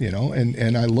 You know,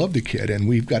 and I love the kid, and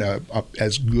we've got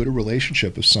as good a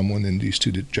relationship as someone in these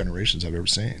two generations I've ever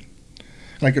seen.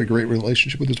 And I got a great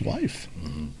relationship with his wife.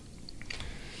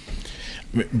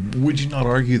 Would you not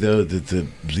argue, though, that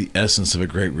the essence of a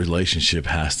great relationship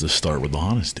has to start with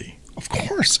honesty? Of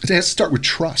course. It has to start with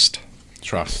trust.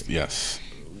 Trust, yes.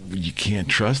 You can't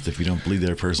trust if you don't believe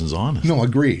that person's honest. No,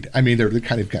 agreed. I mean, they're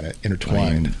kind of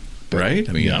intertwined. Right?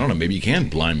 I mean, I don't know. Maybe you can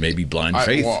blind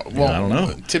faith. Well, I don't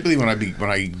know. Typically, when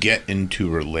I get into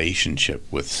a relationship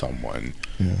with someone,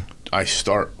 I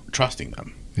start trusting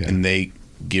them, and they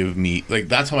give me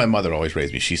that's how my mother always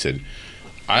raised me. She said,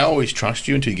 "I always trust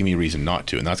you until you give me a reason not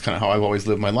to," and that's kind of how I've always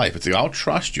lived my life. It's like I'll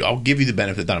trust you. I'll give you the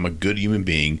benefit that I'm a good human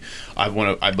being.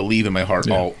 I believe in my heart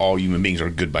all human beings are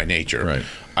good by nature. Right.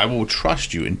 I will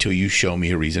trust you until you show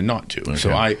me a reason not to. Okay.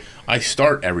 So I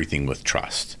start everything with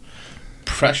trust.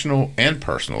 Professional and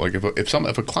personal. Like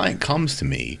if a client comes to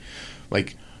me,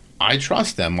 like I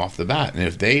trust them off the bat, and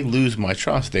if they lose my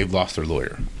trust, they've lost their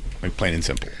lawyer, like plain and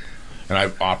simple. And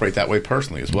I operate that way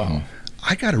personally as well.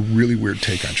 I got a really weird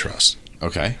take on trust.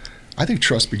 Okay. I think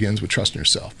trust begins with trusting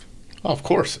yourself. Oh, of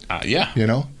course. Yeah. You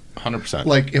know, 100%.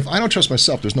 Like if I don't trust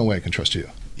myself, there's no way I can trust you.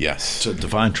 Yes. So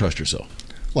define trust yourself.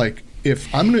 Like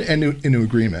if I'm going to enter into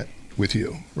agreement with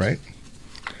you, right,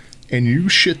 and you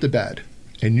shit the bed.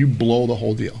 And you blow the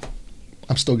whole deal,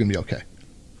 I'm still going to be okay.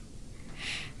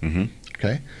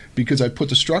 Okay? Because I put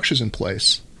the structures in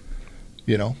place,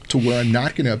 you know, to where I'm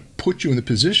not going to put you in the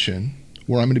position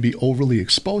where I'm going to be overly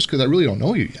exposed because I really don't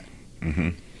know you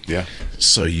yet. Yeah.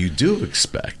 So you do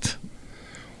expect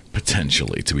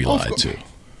potentially to be lied to.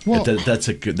 Well, that's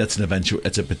a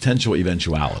potential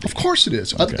eventuality. Of course it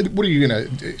is. Okay. What are you gonna?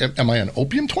 Am I on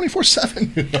opium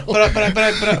 24/7? You know?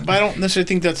 But I don't necessarily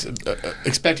think that's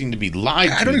expecting to be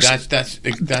lied to.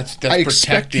 That's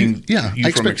protecting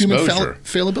you from exposure. Human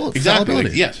fallibility. Exactly.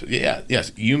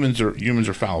 Yes. Humans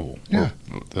are fallible. Yeah.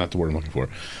 That's not the word I'm looking for.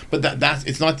 But that's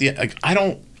it's not the. Like, I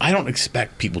don't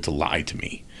expect people to lie to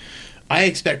me. I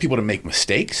expect people to make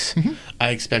mistakes.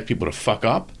 I expect people to fuck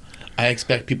up. I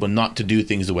expect people not to do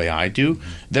things the way I do.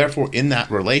 Therefore, in that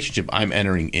relationship I'm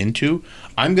entering into,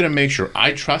 I'm going to make sure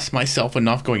I trust myself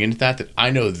enough going into that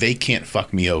I know they can't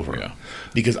fuck me over. Yeah.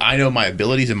 Because I know my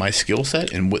abilities and my skill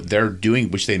set and what they're doing,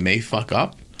 which they may fuck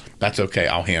up. That's okay.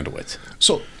 I'll handle it.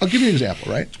 So I'll give you an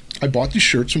example, right? I bought these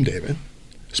shirts from David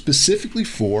specifically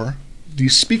for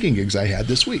these speaking gigs I had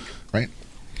this week, right?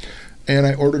 And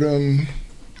I ordered them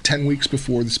 10 weeks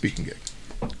before the speaking gig,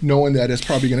 knowing that it's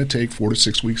probably going to take 4 to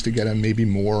 6 weeks to get them, maybe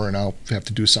more, and I'll have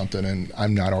to do something, and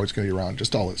I'm not always going to be around,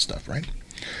 just all that stuff, right?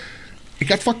 It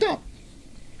got fucked up,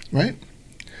 right?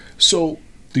 So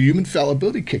the human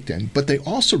fallibility kicked in, but they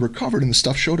also recovered, and the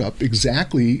stuff showed up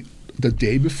exactly the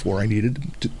day before I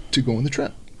needed to go on the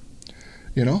trip,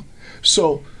 you know?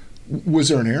 So was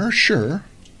there an error? Sure.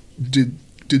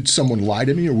 Did someone lie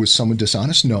to me, or was someone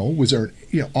dishonest? No. Was there,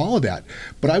 all of that?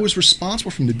 But I was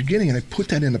responsible from the beginning, and I put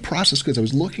that in the process because I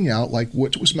was looking out like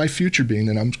what was my future being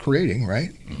that I'm creating,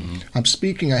 right? I'm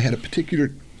speaking. I had a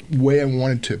particular way I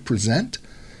wanted to present,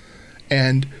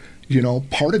 and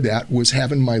part of that was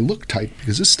having my look tight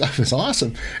because this stuff is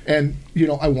awesome. And,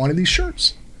 I wanted these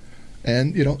shirts.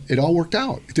 And, it all worked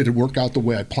out. Did it work out the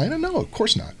way I planned it? No, of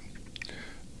course not.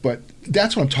 But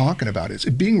that's what I'm talking about, is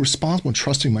being responsible and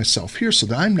trusting myself here so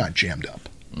that I'm not jammed up.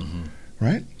 Mm-hmm.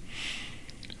 Right?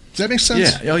 Does that make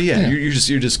sense? Yeah. Oh, yeah.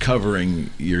 You're just covering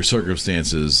your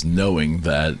circumstances, knowing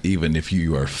that even if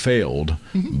you are failed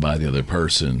by the other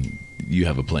person, you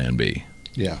have a plan B.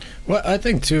 Yeah. Well, I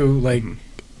think too, like,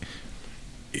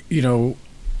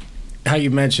 how you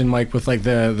mentioned, Mike, with like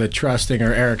the trusting,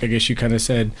 or Eric, I guess you kind of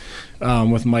said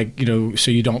with Mike,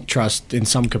 so you don't trust in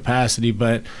some capacity,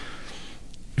 but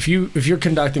if you're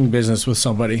conducting business with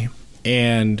somebody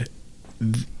and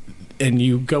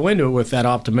you go into it with that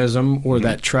optimism or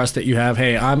that trust that you have,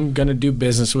 hey, I'm going to do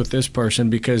business with this person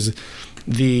because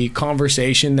the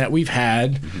conversation that we've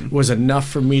had was enough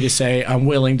for me to say I'm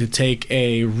willing to take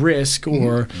a risk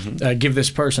or give this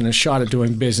person a shot at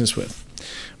doing business with.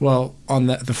 Well, on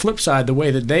the flip side, the way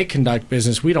that they conduct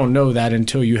business, we don't know that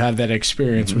until you have that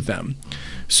experience with them.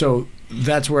 So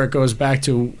that's where it goes back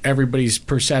to everybody's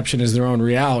perception is their own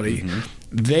reality.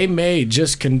 They may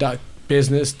just conduct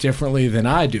business differently than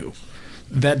I do.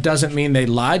 That doesn't mean they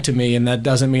lied to me, and that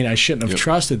doesn't mean I shouldn't have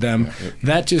trusted them.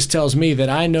 That just tells me that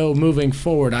I know moving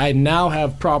forward, I now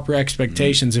have proper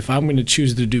expectations if I'm going to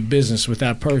choose to do business with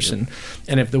that person.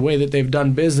 And if the way that they've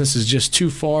done business is just too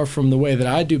far from the way that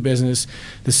I do business,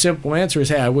 the simple answer is,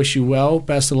 hey, I wish you well,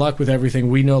 best of luck with everything.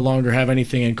 We no longer have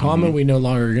anything in common. We no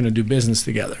longer are going to do business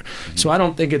together. So I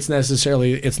don't think it's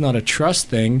not a trust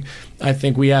thing. I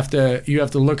think you have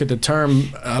to look at the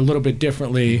term a little bit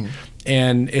differently.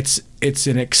 And it's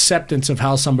an acceptance of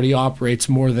how somebody operates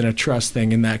more than a trust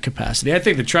thing in that capacity. I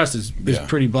think the trust is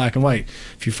pretty black and white.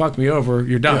 If you fuck me over,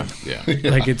 you're done. Yeah.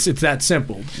 Like it's that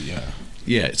simple.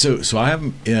 Yeah. So I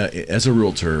have, as a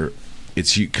realtor,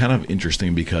 it's kind of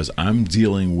interesting because I'm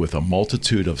dealing with a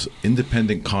multitude of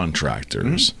independent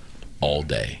contractors all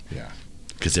day. Yeah.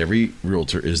 Because every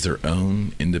realtor is their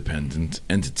own independent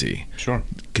entity,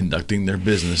 conducting their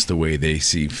business the way they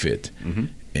see fit.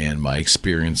 And my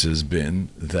experience has been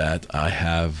that I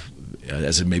have,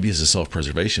 maybe as a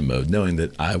self-preservation mode, knowing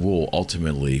that I will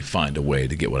ultimately find a way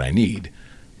to get what I need.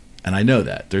 And I know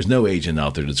that. There's no agent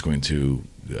out there that's going to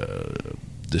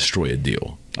destroy a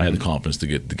deal. I have the confidence to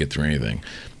get through anything.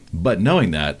 But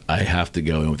knowing that, I have to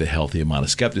go in with a healthy amount of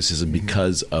skepticism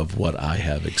because of what I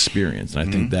have experienced. And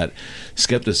I think that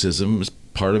skepticism is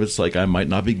part of it's like I might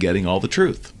not be getting all the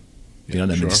truth. I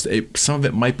mean, some of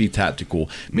it might be tactical,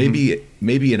 maybe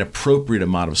an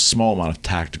appropriate small amount of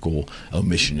tactical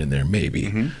omission in there,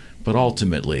 maybe. But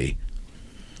ultimately,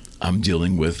 I'm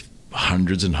dealing with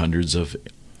hundreds and hundreds of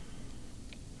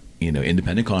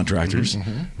independent contractors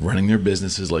running their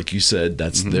businesses, like you said.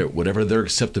 That's whatever their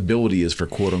acceptability is for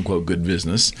quote unquote good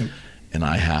business, and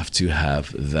I have to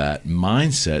have that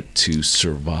mindset to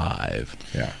survive.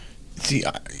 Yeah. See,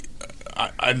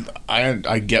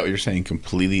 I get what you're saying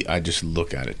completely. I just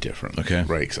look at it differently. Okay.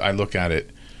 Right? Because I look at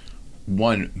it,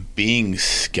 being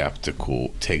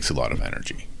skeptical takes a lot of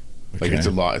energy. Like it's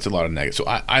a lot of negative. So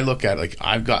I look at it like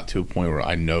I've got to a point where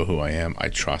I know who I am. I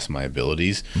trust my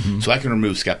abilities. So I can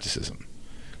remove skepticism.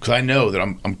 Because I know that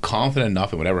I'm confident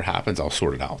enough, and whatever happens, I'll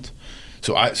sort it out.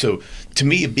 So to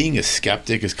me, being a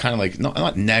skeptic is kind of like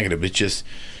not negative. It's just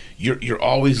you're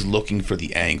always looking for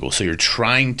the angle. So you're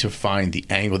trying to find the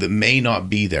angle that may not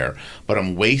be there, but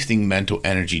I'm wasting mental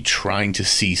energy trying to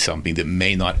see something that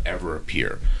may not ever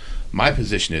appear. My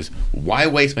position is, why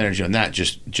waste my energy on that?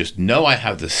 Just know I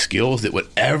have the skills that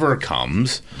whatever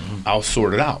comes, I'll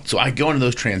sort it out. So I go into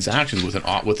those transactions with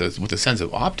a sense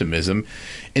of optimism,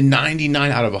 and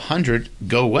 99 out of 100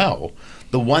 go well.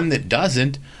 The one that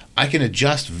doesn't, I can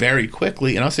adjust very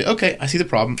quickly, and I'll say, okay, I see the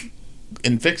problem,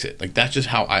 and fix it. Like that's just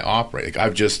how I operate.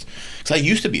 Like because I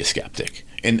used to be a skeptic,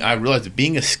 and I realized that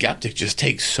being a skeptic just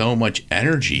takes so much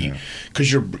energy because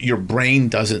your brain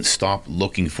doesn't stop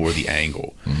looking for the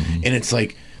angle, and it's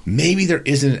like maybe there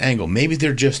isn't an angle. Maybe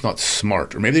they're just not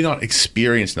smart, or maybe they're not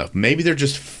experienced enough. Maybe they're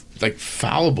just like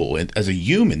fallible as a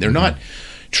human. They're not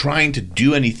trying to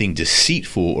do anything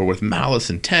deceitful or with malice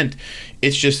intent.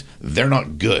 It's just they're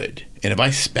not good. And if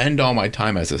I spend all my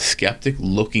time as a skeptic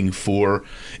looking for,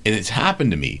 and it's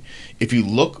happened to me, if you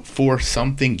look for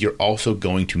something, you're also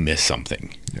going to miss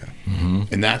something. Yeah.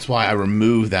 And that's why I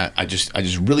removed that. I just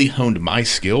really honed my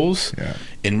skills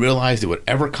and realized that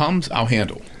whatever comes, I'll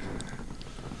handle.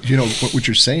 You know, what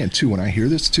you're saying, too, when I hear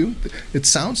this, too, it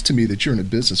sounds to me that you're in a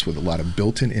business with a lot of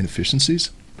built-in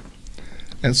inefficiencies.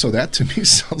 And so that, to me,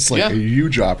 sounds like a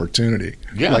huge opportunity.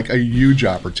 Yeah. Like a huge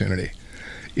opportunity.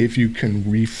 if you can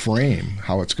reframe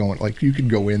how it's going. Like you could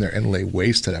go in there and lay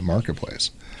waste to that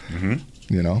marketplace,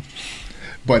 you know.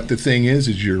 But the thing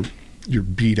is you're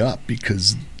beat up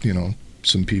because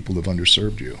some people have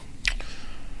underserved you.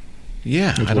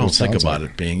 Yeah, I don't think about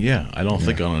it being. Yeah, I don't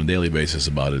think on a daily basis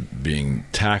about it being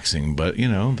taxing. But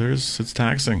it's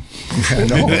taxing. Yeah,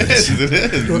 no, it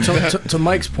is. Well, to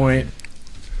Mike's point,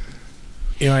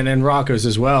 and Rocco's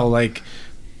as well. Like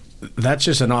that's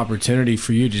just an opportunity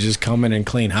for you to just come in and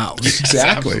clean house.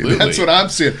 Exactly. Absolutely. That's what I'm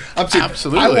saying.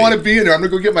 Absolutely. I want to be in there. I'm going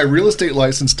to go get my real estate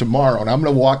license tomorrow, and I'm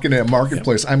going to walk into a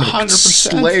marketplace. I'm going to 100%.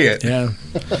 slay it. Yeah.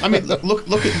 I mean,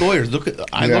 look at lawyers.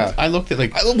 I looked at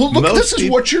This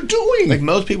is what you're doing. Like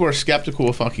most people are skeptical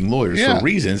of fucking lawyers Yeah. for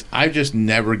reasons. I've just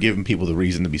never given people the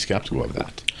reason to be skeptical of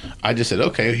that. I just said,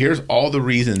 okay, here's all the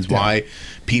reasons why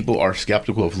people are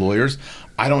skeptical of lawyers.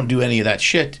 I don't do any of that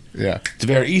shit. Yeah. It's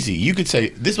very easy. You could say,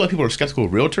 this is why people are skeptical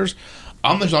of realtors.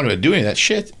 I'm just not going to do any of that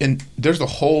shit. And there's a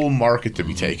whole market to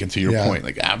be taken, to your point.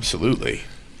 Like, absolutely.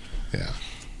 Yeah.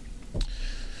 We're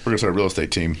going to start a real estate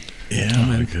team.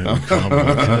 Yeah, we could.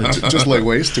 Just lay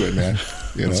waste to it, man.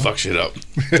 Let's fuck shit up.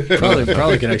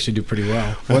 Probably could actually do pretty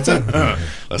well. What's that?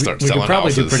 Let's start We selling could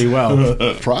probably houses. do pretty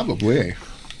well. Probably.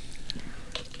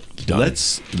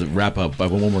 Let's wrap up. I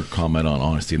have one more comment on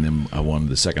honesty, and then I wanted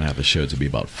the second half of the show to be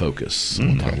about focus. I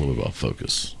want to talk a little bit about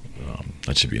focus.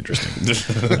 That should be interesting.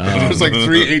 There's like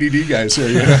 3 ADD guys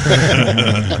here.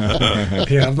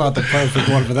 Yeah, I'm not the perfect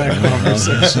one for that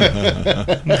conversation.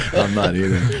 I'm not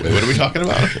either. Wait, what are we talking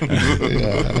about?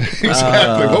 Yeah,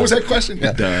 exactly. What was that question?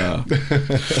 Yeah.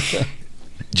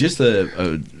 Just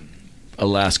a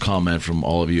last comment from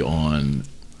all of you on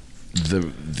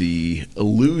the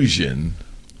illusion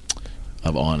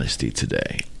of honesty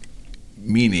today,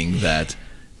 meaning that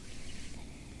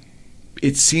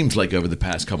it seems like over the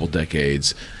past couple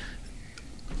decades,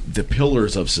 the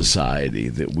pillars of society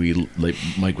that like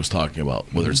Mike was talking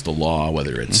about, whether it's the law,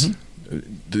 whether it's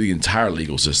the entire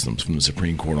legal systems from the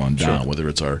Supreme Court on down, whether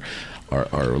it's our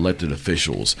elected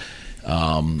officials,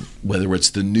 whether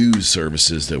it's the news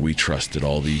services that we trusted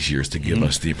all these years to give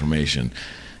us the information,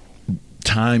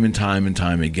 time and time and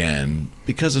time again,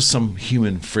 because of some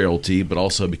human frailty, but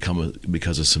also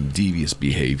because of some devious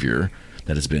behavior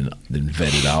that has been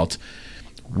vetted out,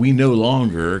 we no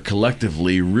longer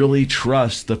collectively really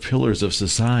trust the pillars of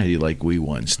society like we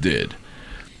once did.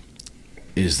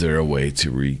 Is there a way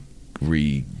to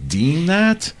redeem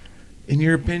that, in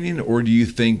your opinion, or do you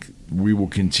think we will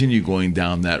continue going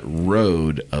down that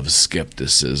road of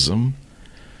skepticism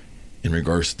in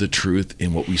regards to the truth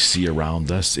in what we see around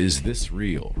us? Is this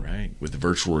real, right? With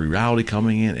virtual reality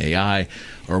coming in, AI,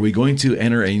 are we going to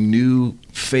enter a new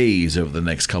phase over the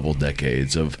next couple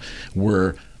decades of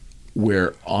where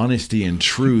honesty and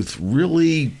truth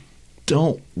really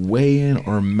don't weigh in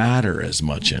or matter as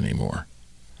much anymore?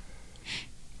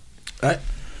 I'll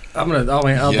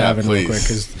dive in real quick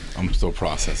because I'm still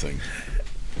processing.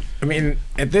 I mean,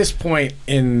 at this point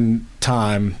in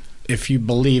time, if you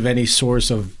believe any source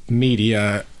of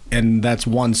media, and that's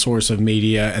one source of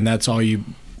media, and that's all you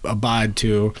abide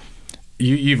to,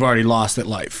 you've already lost at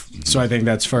life. So I think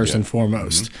that's first and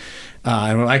foremost.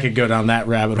 And I could go down that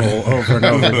rabbit hole over and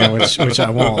over again, which I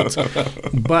won't.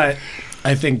 But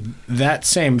I think that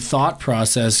same thought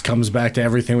process comes back to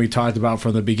everything we talked about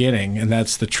from the beginning, and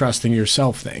that's the trusting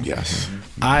yourself thing. Yes.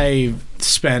 I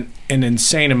spent an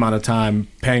insane amount of time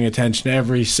paying attention to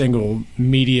every single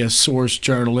media source,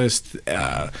 journalist,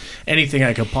 anything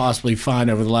I could possibly find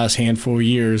over the last handful of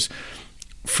years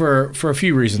for a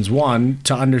few reasons. One,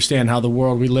 to understand how the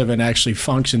world we live in actually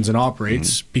functions and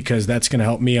operates, because that's going to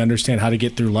help me understand how to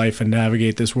get through life and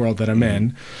navigate this world that I'm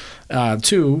in.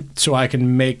 Two, so I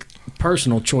can make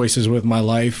personal choices with my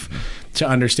life to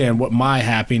understand what my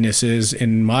happiness is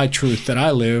in my truth that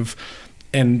I live,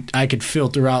 and I could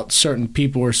filter out certain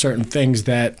people or certain things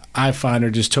that I find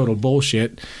are just total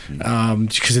bullshit,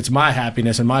 because it's my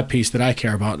happiness and my peace that I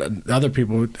care about. Other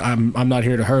people, I'm not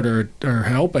here to hurt or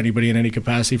help anybody in any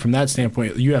capacity. From that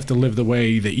standpoint, you have to live the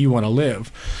way that you want to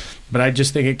live. But I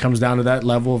just think it comes down to that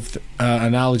level of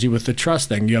analogy with the trust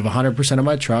thing. You have 100% of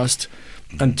my trust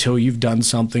until you've done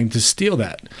something to steal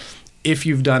that. If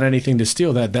you've done anything to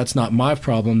steal that, that's not my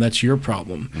problem, that's your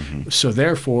problem. So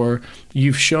therefore,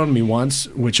 you've shown me once,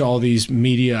 which all these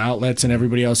media outlets and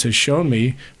everybody else has shown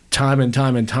me time and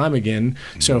time and time again.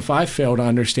 So if I fail to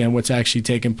understand what's actually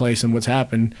taken place and what's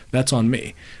happened, that's on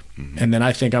me. And then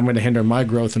I think I'm going to hinder my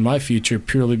growth and my future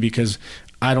purely because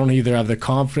I don't either have the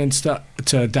confidence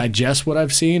to digest what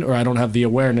I've seen, or I don't have the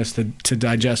awareness to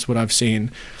digest what I've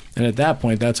seen. And at that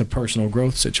point, that's a personal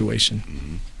growth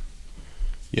situation.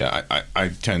 Yeah, I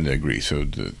tend to agree. So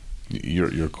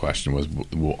Your question was,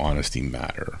 will honesty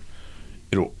matter?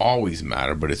 It'll always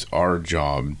matter, but it's our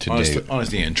job today.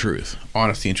 Honesty and truth.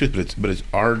 Honesty and truth, but it's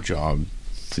our job.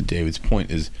 To David's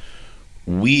point, is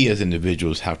we as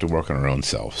individuals have to work on our own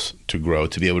selves to grow,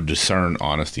 to be able to discern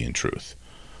honesty and truth.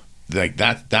 Like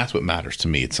that's what matters to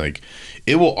me. It's like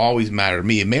it will always matter to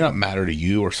me. It may not matter to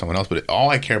you or someone else, but all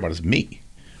I care about is me,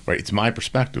 right? It's my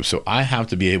perspective. So I have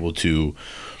to be able to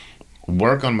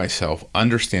work on myself,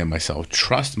 understand myself,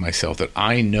 trust myself that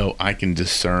I know I can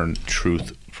discern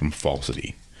truth from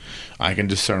falsity. I can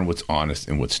discern what's honest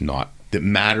and what's not. That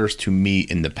matters to me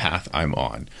in the path I'm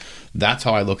on. That's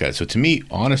how I look at it. So to me,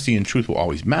 honesty and truth will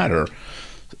always matter.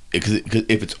 Because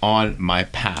if it's on my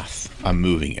path I'm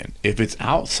moving in. If it's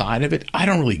outside of it, I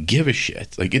don't really give a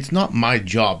shit. Like, it's not my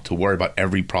job to worry about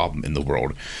every problem in the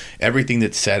world, everything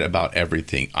that's said about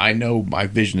everything. I know my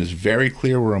vision is very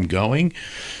clear where I'm going.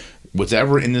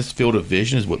 Whatever in this field of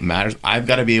vision is what matters. I've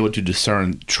got to be able to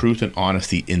discern truth and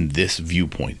honesty in this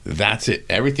viewpoint. That's it.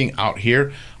 Everything out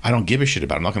here, I don't give a shit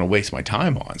about. I'm not going to waste my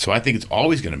time on. So I think it's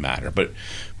always going to matter. But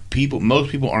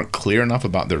most people aren't clear enough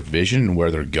about their vision and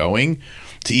where they're going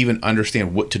to even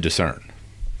understand what to discern.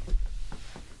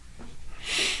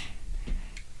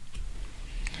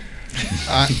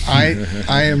 I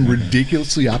am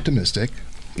ridiculously optimistic.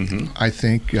 Mm-hmm. I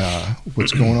think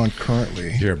what's going on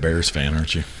currently. You're a Bears fan,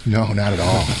 aren't you? No, not at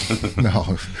all.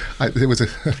 No, it was a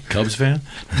Cubs fan.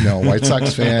 No, White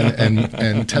Sox fan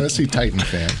and Tennessee Titan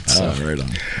fan. So. Oh, right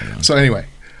on. So anyway,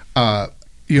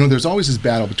 there's always this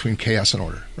battle between chaos and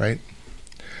order, right?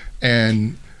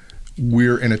 And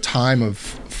we're in a time of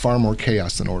far more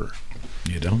chaos than order.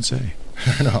 You don't say.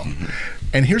 I know.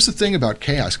 And here's the thing about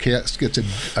chaos. Chaos gets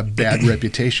a bad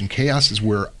reputation. Chaos is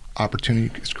where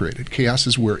opportunity is created. Chaos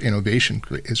is where innovation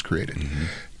is created.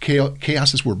 Mm-hmm.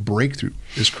 Chaos is where breakthrough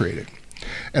is created.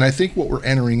 And I think what we're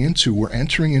entering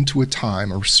into a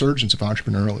time, a resurgence of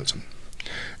entrepreneurialism.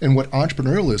 And what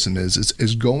entrepreneurialism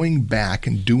is going back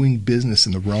and doing business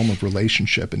in the realm of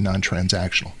relationship and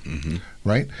non-transactional, mm-hmm.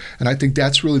 right? And I think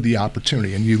that's really the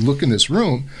opportunity. And you look in this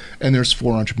room, and there's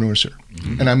 4 entrepreneurs here.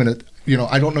 Mm-hmm. And I'm going to,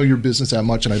 I don't know your business that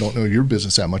much, and I don't know your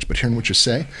business that much, but hearing what you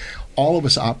say, all of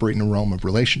us operate in the realm of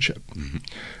relationship. Mm-hmm.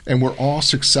 And we're all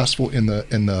successful in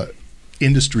the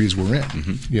industries we're in,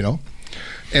 mm-hmm.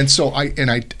 And so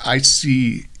I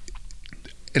see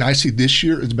this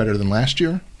year is better than last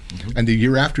year. Mm-hmm. And the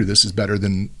year after this is better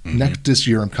than mm-hmm. this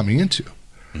year I'm coming into,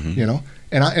 mm-hmm.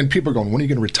 And people are going, when are you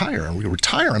going to retire? And we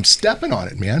retire, I'm stepping on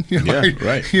it, man.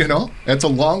 Right. That's a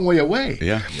long way away.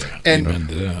 Yeah.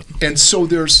 And so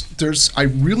there's I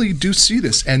really do see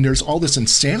this, and there's all this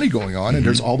insanity going on, mm-hmm. and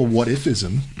there's all the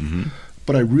what-ifism. Mm-hmm.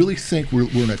 But I really think we're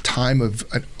in a time of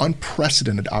an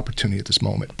unprecedented opportunity at this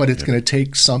moment. But it's going to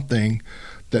take something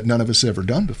that none of us have ever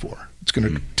done before. It's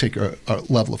going to take a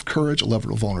level of courage, a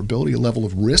level of vulnerability, a level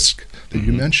of risk that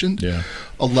you mentioned,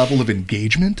 a level of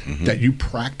engagement that you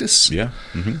practice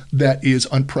that is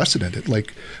unprecedented.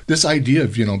 Like this idea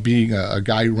of, being a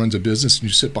guy who runs a business and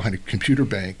you sit behind a computer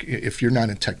bank, if you're not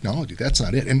in technology, that's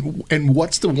not it. And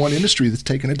what's the one industry that's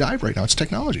taking a dive right now? It's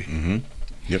technology. Mm-hmm.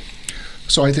 Yep.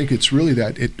 So I think it's really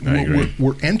that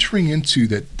we're entering into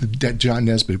that John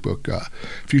Nesbitt book,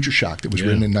 Future Shock, that was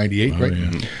written in '98, right?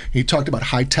 Yeah. He talked about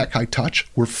high tech, high touch.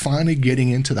 We're finally getting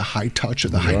into the high touch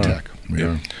of the high tech.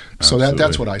 Yeah. So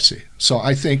that's what I see. So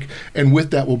I think, and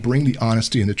with that, we'll bring the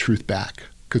honesty and the truth back.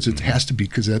 Because it has to be,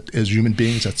 because as human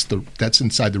beings, that's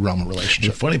inside the realm of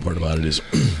relationship. The funny part about it is,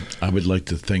 I would like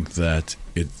to think that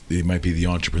it might be the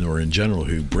entrepreneur in general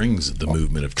who brings the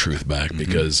movement of truth back,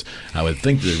 because I would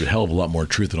think there's a hell of a lot more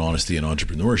truth and honesty in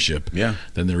entrepreneurship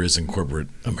than there is in corporate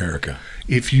America.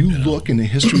 If you look in the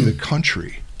history of the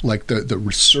country, like the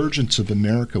resurgence of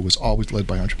America was always led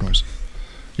by entrepreneurs.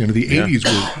 The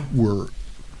 80s were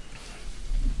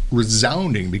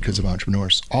resounding because of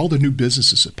entrepreneurs. All the new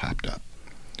businesses that popped up.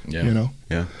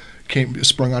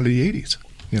 Sprung out of the 80s.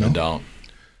 No doubt.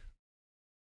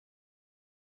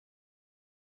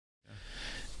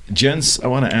 Gents, I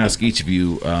want to ask each of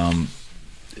you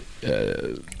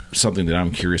something that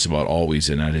I'm curious about always,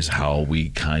 and that is how we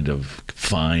kind of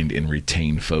find and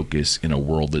retain focus in a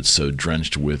world that's so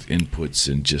drenched with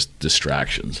inputs and just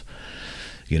distractions.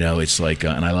 It's like,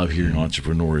 and I love hearing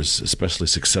entrepreneurs, especially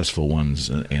successful ones,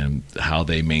 and how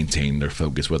they maintain their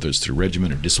focus, whether it's through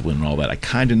regimen or discipline and all that. I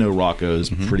kind of know Rocco's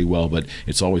pretty well, but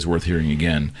it's always worth hearing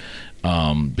again.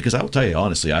 Because I will tell you,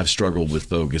 honestly, I've struggled with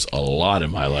focus a lot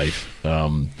in my life. I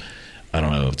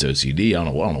don't know if it's OCD, I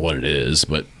don't know what it is,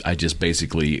 but I just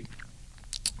basically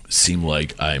seem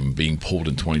like I'm being pulled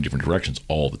in 20 different directions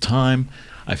all the time.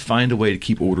 I find a way to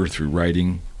keep order through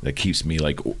writing, that keeps me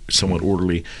like somewhat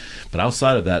orderly. But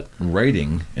outside of that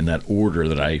writing and that order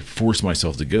that I force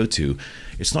myself to go to,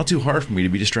 it's not too hard for me to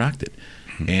be distracted.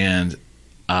 And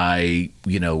it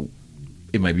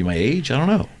might be my age, I don't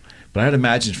know. But I'd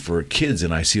imagine for kids,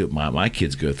 and I see what my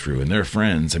kids go through and their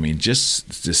friends, I mean,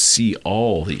 just to see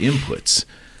all the inputs.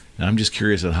 And I'm just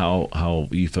curious on how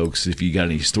you folks, if you got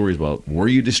any stories about, were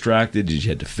you distracted? Did you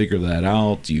have to figure that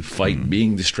out? Do you fight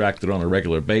being distracted on a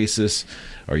regular basis?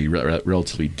 Are you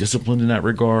relatively disciplined in that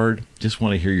regard? Just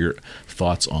want to hear your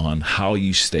thoughts on how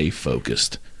you stay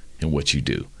focused in what you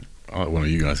do. I'll let one of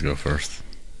you guys go first.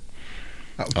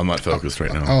 I'm not focused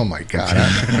right now. Oh my God.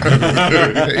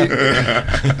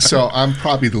 So I'm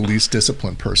probably the least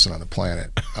disciplined person on the planet.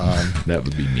 That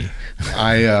would be me.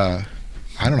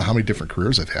 I don't know how many different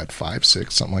careers I've had, 5,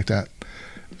 6, something like that.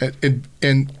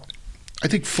 And I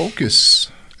think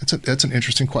focus, that's an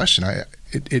interesting question.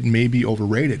 It may be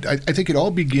overrated. I think it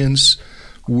all begins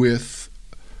with,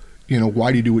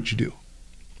 why do you do what you do?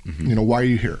 Why are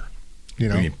you here? You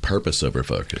mean purpose over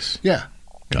focus. Yeah.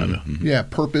 Kind of. Yeah,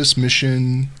 purpose,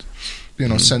 mission,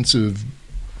 sense of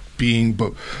being,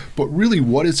 but really,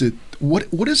 what is it?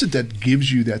 What is it that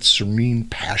gives you that serene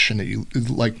passion that you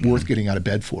like worth getting out of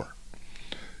bed for?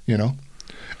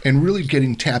 And really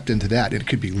getting tapped into that. It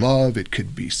could be love, it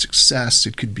could be success,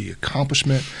 it could be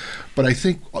accomplishment. But I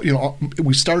think,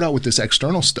 we start out with this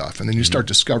external stuff, and then you start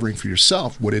discovering for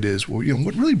yourself what it is. Well,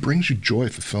 what really brings you joy,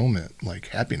 fulfillment, like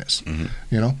happiness.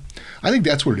 I think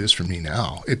that's what it is for me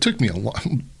now. It took me a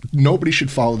long. Nobody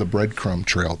should follow the breadcrumb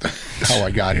trail how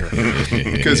I got here,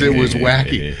 because it was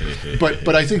wacky.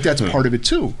 But I think that's part of it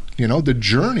too. The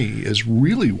journey is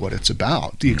really what it's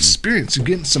about. The experience,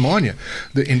 getting some on you,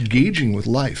 the engaging with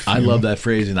life. I love that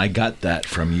phrase, and I got that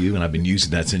from you, and I've been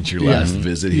using that since your last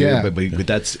visit here. Yeah. But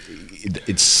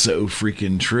it's so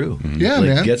freaking true. Yeah,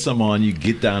 man. Get some on you,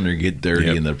 get down there, get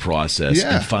dirty in the process,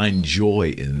 and find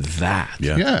joy in that.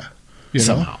 Yeah.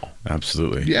 Somehow.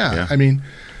 Absolutely. Yeah. I mean,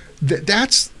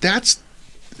 that's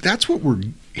what we're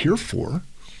here for.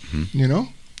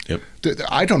 Yep.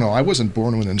 I don't know. I wasn't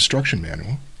born with an instruction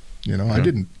manual. I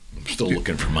didn't. I'm still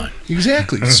looking for mine.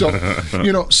 Exactly. So,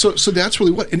 so that's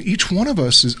really what. And each one of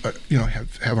us is,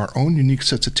 have our own unique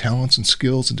sets of talents and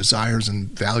skills and desires and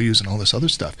values and all this other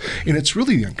stuff. And it's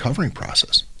really the uncovering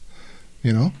process.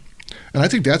 And I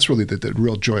think that's really the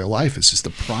real joy of life, is just the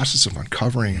process of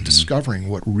uncovering and discovering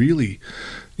what really,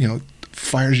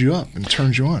 fires you up and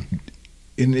turns you on.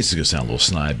 And this is going to sound a little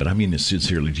snide, but I mean this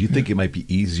sincerely. Do you think it might be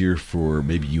easier for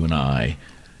maybe you and I,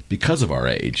 because of our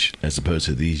age, as opposed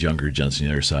to these younger gents on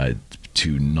the other side,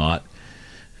 to not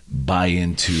buy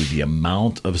into the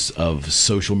amount of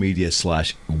social media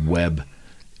 / web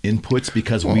inputs,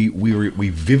 because we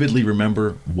vividly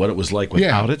remember what it was like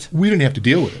without it? We didn't have to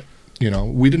deal with it.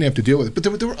 We didn't have to deal with it.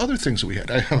 But there were other things that we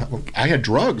had. I had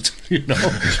drugs,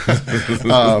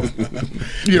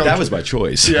 That was my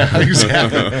choice. Yeah,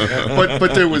 exactly.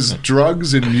 But there was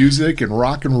drugs and music and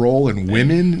rock and roll and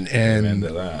women and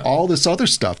all this other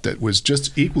stuff that was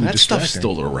just equally distracting. Stuff's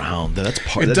still around. That's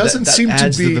part. It doesn't seem that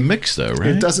adds to be the mix, though, right?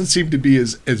 It doesn't seem to be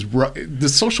as the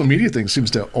social media thing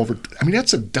seems to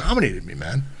that's dominated me,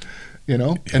 man.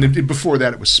 And before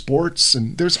that it was sports,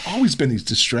 and there's always been these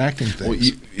distracting things. Well,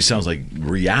 it sounds like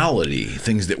reality,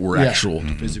 things that were actual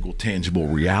physical, tangible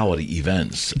reality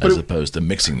events, as opposed to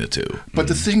mixing the two. But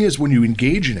the thing is, when you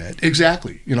engage in it,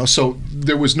 exactly, so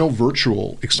there was no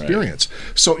virtual experience.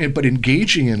 Right. So, but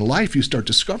engaging in life, you start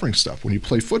discovering stuff. When you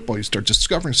play football, you start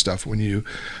discovering stuff. When you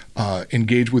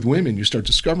engage with women, you start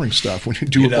discovering stuff. When you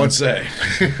do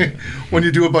when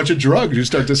you do a bunch of drugs, you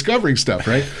start discovering stuff,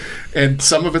 right? And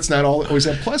some of it's not always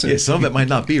that pleasant. Yeah, some of it might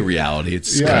not be reality.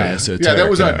 It's kind of esoteric, that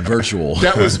was virtual.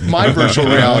 That was my virtual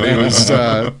reality. Was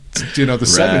the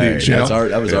 70s.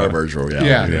 That was our virtual reality.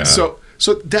 Yeah. So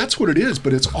that's what it is.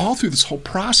 But it's all through this whole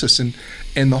process and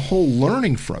the whole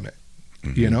learning from it.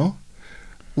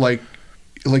 Like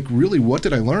really, what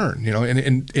did I learn?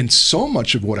 And so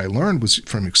much of what I learned was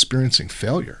from experiencing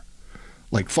failure,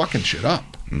 like fucking shit up.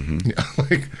 I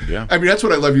mean, that's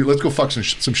what I love. Let's go fuck some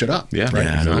shit up. Yeah, right?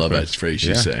 Exactly. I love that phrase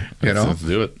you say. Let's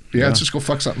do it. Yeah, let's just go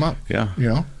fuck something up.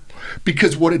 Yeah,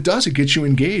 because what it does, it gets you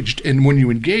engaged, and when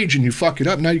you engage and you fuck it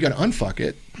up, now you got to unfuck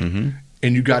it, and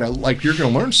you got to you're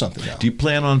going to learn something now. Do you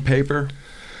plan on paper?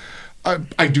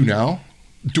 I do now.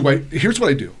 Here's what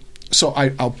I do. So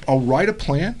I'll write a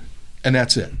plan, and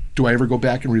that's it. Do I ever go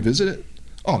back and revisit it?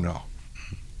 Oh no,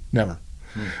 never.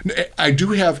 I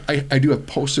do have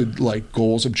posted like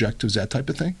goals, objectives, that type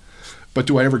of thing. But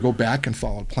do I ever go back and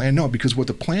follow a plan? No, because what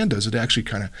the plan does, it actually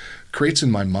kind of creates in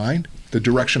my mind the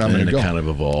direction I'm going to go. And it kind of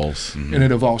evolves. And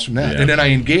it evolves from that. Yeah. And then I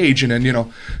engage, and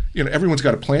then, everyone's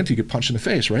got a plan till you get punched in the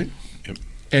face, right? Yep.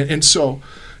 And so,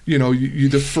 you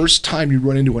the first time you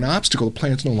run into an obstacle, the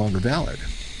plan's no longer valid,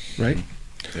 right?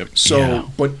 Yep. So,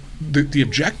 but the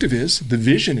objective is, the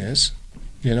vision is,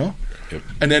 Yep.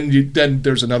 and then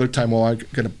there's another time, well, I'm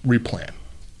going to replan,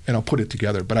 and I'll put it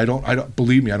together. But I don't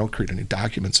believe me, I don't create any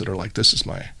documents that are like, this is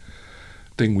my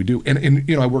thing we do. And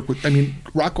I work with,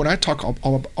 Rocco and I talk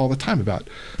all the time about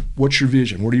what's your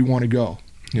vision, where do you want to go?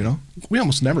 We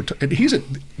almost never. And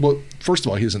first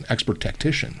of all, he's an expert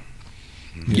tactician.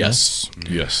 Yes.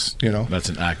 That's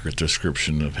an accurate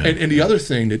description of him. And the other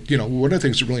thing that one of the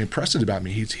things that really impresses about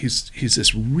me, he's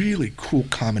this really cool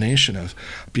combination of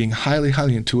being highly,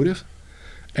 highly intuitive,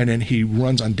 and then he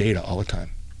runs on data all the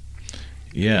time.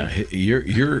 Yeah,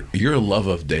 your love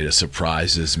of data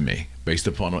surprises me. Based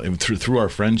upon through our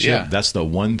friendship, that's the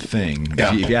one thing.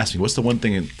 Yeah. If you ask me, what's the one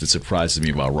thing that surprises me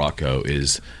about Rocco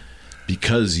is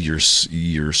because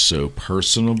you're so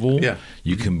personable. Yeah.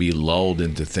 You can be lulled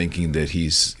into thinking that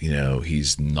he's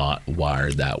not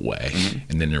wired that way,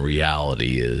 and then the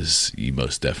reality is you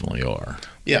most definitely are.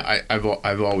 Yeah,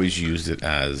 I've always used it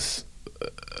as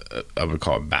I would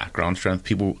call it background strength.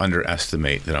 People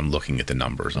underestimate that I'm looking at the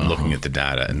numbers, I'm looking at the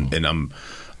data, and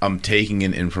I'm taking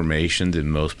in information that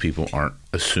most people aren't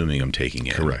assuming I'm taking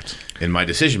in. Correct. And my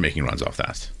decision making runs off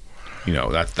that.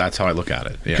 That's how I look at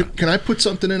it. Yeah. Can I put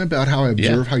something in about how I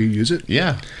observe how you use it?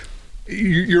 Yeah.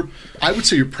 I would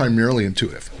say you're primarily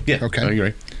intuitive. Yeah. Okay. I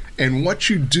agree. And what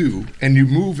you do, and you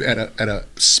move at a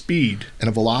speed and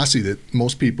a velocity that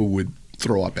most people would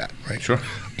throw up at, right? Sure.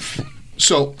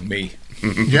 So Me.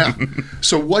 yeah.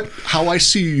 So how I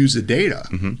see you use the data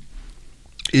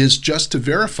is just to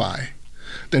verify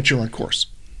that you're on course.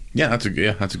 Yeah, that's a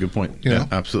good point. You Yeah, know?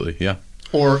 absolutely. Yeah.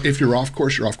 Or if you're off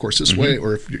course, you're off course this way.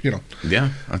 Or if Yeah,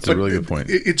 that's a really good point.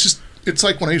 It's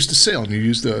like when I used to sail and you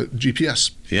use the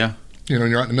GPS. Yeah.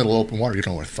 You're out in the middle of open water, you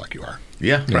don't know where the fuck you are.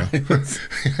 Yeah. Right.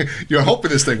 You're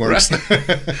hoping this thing works.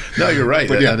 No, you're right.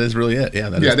 But that is really it. Yeah.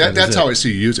 That's how I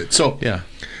see you use it. So Yeah.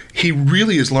 he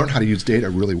really has learned how to use data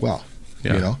really well.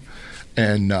 Yeah.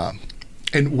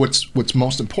 And what's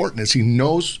most important is he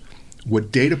knows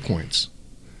what data points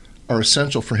are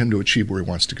essential for him to achieve where he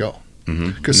wants to go.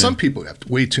 Because some people have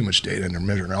way too much data and they're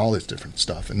measuring all this different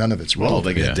stuff, and none of it's relevant.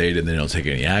 Well, they get data and they don't take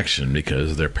any action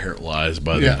because they're paralyzed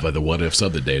by the what ifs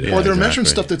of the data. Or they're measuring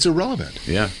stuff that's irrelevant.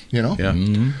 Yeah.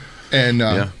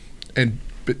 Yeah.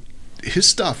 But his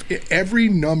stuff, every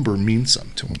number means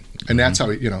something to him, and that's how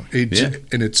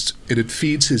it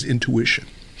feeds his intuition.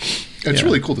 It's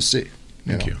really cool to see.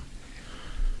 Thank you.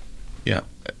 Yeah,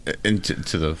 and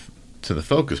to the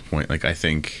focus point, like I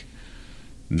think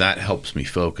that helps me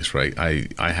focus. Right,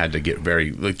 I had to get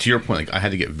very to your point. Like I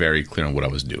had to get very clear on what I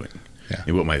was doing. Yeah.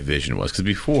 And what my vision was, because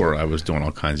before I was doing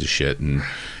all kinds of shit and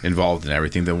involved in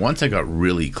everything. Then once I got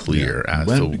really clear as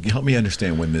to help me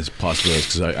understand when this possibly is,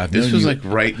 because I've this was like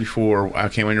right before I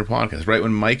came on your podcast, right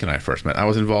when Mike and I first met. I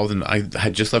was involved in. I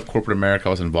had just left corporate America.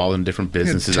 I was involved in different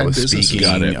businesses. I was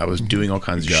speaking. I was doing all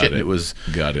kinds of shit.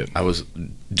 I was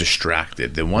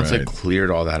distracted. Then once I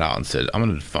cleared all that out and said, I'm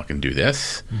going to fucking do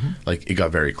this, like it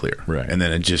got very clear. Right. And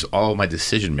then it just all my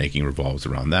decision making revolves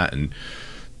around that and.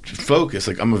 Focus,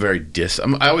 like I'm a very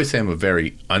I always say I'm a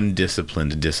very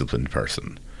undisciplined, disciplined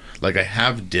person. Like I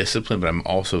have discipline, but I'm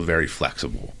also very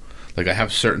flexible. Like I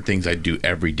have certain things I do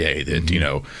every day that,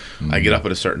 I get up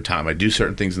at a certain time. I do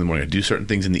certain things in the morning. I do certain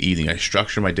things in the evening. I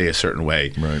structure my day a certain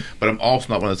way. Right. But I'm also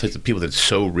not one of those types of people that's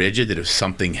so rigid that if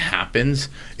something happens,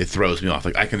 it throws me off.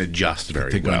 Like I can adjust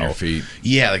very well. On your feet.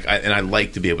 Yeah, and I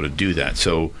like to be able to do that.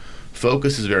 So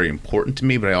focus is very important to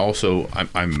me, but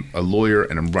I'm a lawyer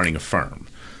and I'm running a firm.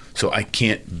 So I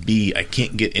can't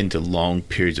get into long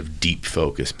periods of deep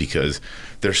focus because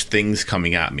there's things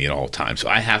coming at me at all times. So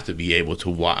I have to be able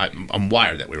to. I'm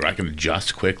wired that way, where I can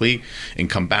adjust quickly and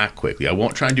come back quickly. I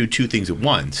won't try and do two things at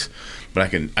once, but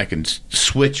I can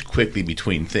switch quickly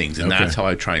between things, and that's how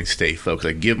I try and stay focused.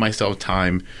 I give myself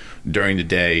time during the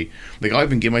day. Like I'll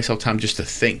even give myself time just to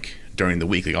think. During the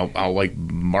week, like I'll like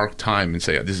mark time and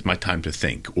say this is my time to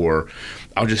think, or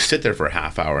I'll just sit there for a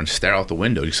half hour and stare out the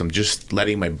window because I'm just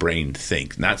letting my brain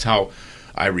think. And that's how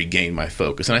I regain my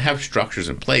focus. And I have structures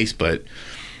in place, but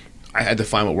I had to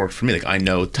find what worked for me. Like I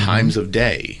know times of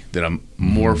day that I'm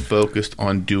more focused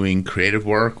on doing creative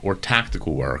work or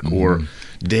tactical work, or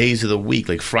days of the week.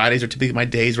 Like Fridays are typically my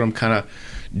days where I'm kind of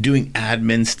doing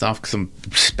admin stuff because I'm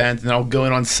spent, and I'll go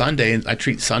in on Sunday and I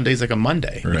treat Sundays like a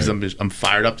Monday because I'm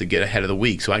fired up to get ahead of the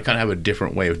week. So I kind of have a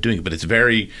different way of doing it, but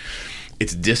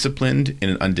it's disciplined in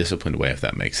an undisciplined way, if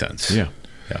that makes sense. Yeah.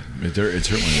 Yeah, it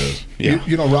certainly is. Yeah.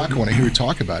 You know, Rocco, when I hear you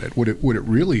talk about it, what it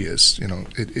really is, you know,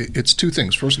 it's two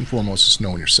things. First and foremost, it's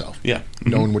knowing yourself. Yeah. Mm-hmm.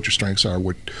 Knowing what your strengths are,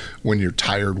 when you're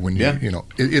tired, when you, Yeah. you know,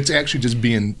 it's actually just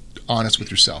being honest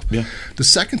with yourself. Yeah. The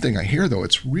second thing I hear, though,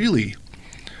 it's really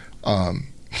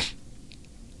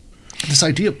this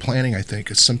idea of planning, I think,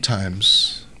 is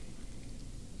sometimes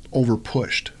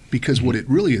over-pushed. Because what it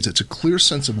really is, it's a clear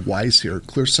sense of why's here, a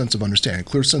clear sense of understanding, a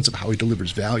clear sense of how he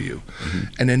delivers value.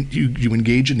 And then you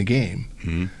engage in the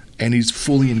game, and he's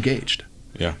fully engaged.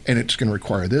 Yeah. And it's going to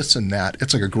require this and that.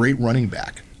 It's like a great running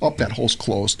back. Oh, that hole's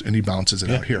closed, and he bounces it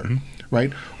out here,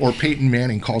 right? Or Peyton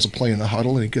Manning calls a play in the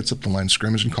huddle, and he gets up the line of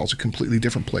scrimmage and calls a completely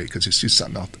different play because he sees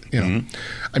something out there. You know,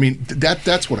 I mean,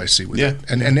 that's what I see with it.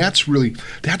 And that's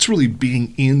really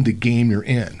being in the game you're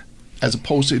in, as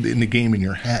opposed to in the game in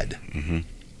your head.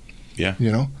 Yeah.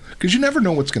 You know, because you never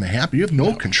know what's going to happen. You have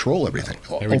no control over anything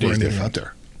different. out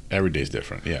there. Every day's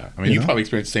different. Yeah. I mean, you probably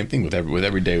experience the same thing with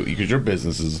every day because your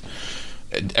business is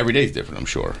every day is different, I'm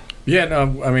sure. Yeah,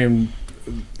 no, I mean,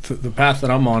 the path that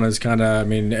I'm on is kind of, I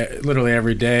mean, literally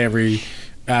every day, every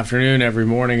afternoon, every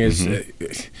morning is,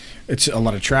 it's a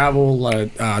lot of travel, a lot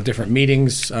of different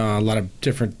meetings, a lot of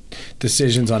different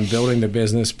decisions on building the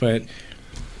business. But,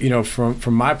 you know,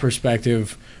 from my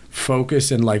perspective,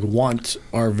 focus and like want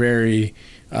are very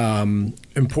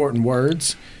important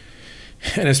words.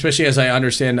 And especially as I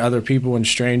understand other people and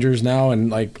strangers now, and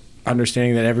like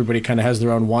understanding that everybody kind of has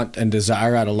their own want and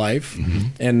desire out of life.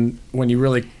 And when you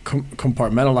really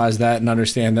compartmentalize that and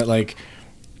understand that like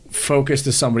focus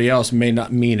to somebody else may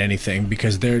not mean anything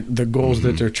because the goals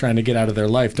that they're trying to get out of their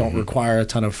life don't require a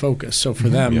ton of focus. So for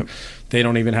them, they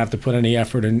don't even have to put any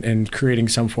effort in creating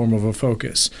some form of a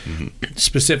focus.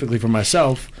 Specifically for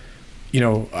myself, you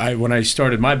know, when I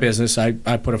started my business, I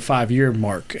put a 5-year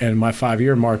mark, and my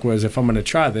 5-year mark was, if I'm going to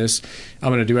try this, I'm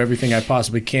going to do everything I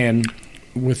possibly can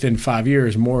within 5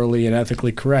 years, morally and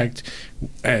ethically correct,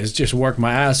 as just work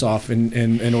my ass off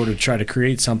in order to try to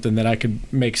create something that I could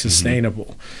make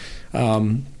sustainable.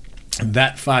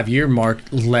 That 5-year mark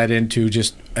led into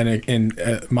just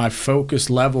my focus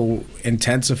level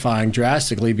intensifying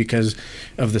drastically because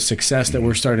of the success that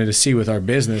we're starting to see with our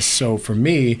business. So for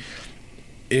me,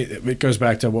 it goes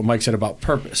back to what Mike said about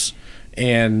purpose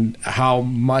and how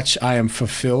much I am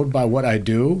fulfilled by what I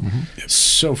do.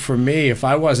 So for me, if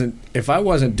I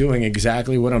wasn't doing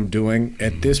exactly what I'm doing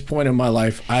at this point in my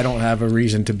life, I don't have a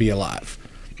reason to be alive.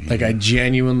 Like I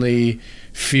genuinely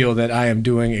feel that I am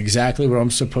doing exactly what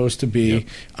I'm supposed to be.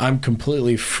 I'm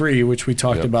completely free, which we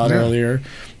talked about earlier,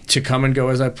 to come and go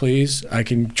as I please. I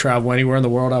can travel anywhere in the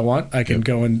world I want. I can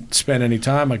go and spend any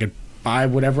time. I can buy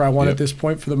whatever I want at this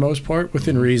point for the most part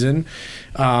within reason.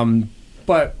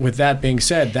 But with that being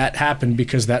said, that happened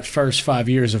because that first 5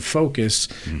 years of focus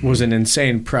was an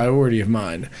insane priority of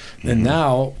mine. And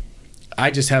now I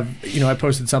just have, you know, I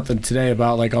posted something today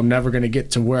about like I'm never going to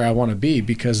get to where I want to be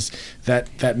because that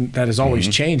is always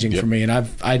changing for me, and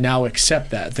I now accept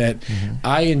that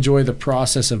I enjoy the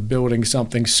process of building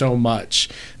something so much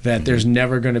that there's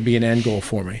never going to be an end goal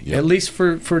for me. At least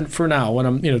for now. When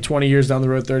I'm 20 years down the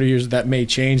road, 30 years, that may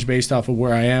change based off of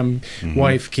where I am,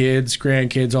 wife, kids,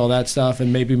 grandkids, all that stuff,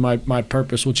 and maybe my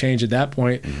purpose will change at that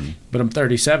point. But I'm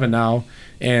 37 now,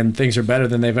 and things are better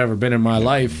than they've ever been in my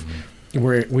life.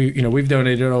 Where we've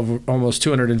donated over almost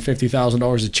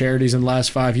 $250,000 to charities in the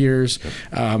last 5 years.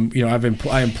 I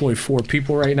employ 4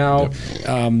 people right now.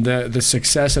 The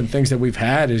success and things that we've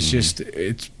had is just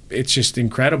it's just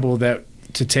incredible that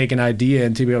to take an idea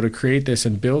and to be able to create this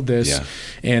and build this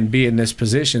and be in this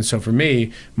position. So for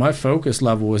me, my focus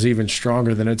level was even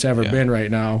stronger than it's ever been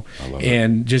right now,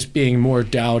 and just being more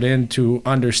dialed in to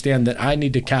understand that I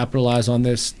need to capitalize on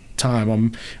this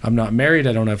time. I'm not married.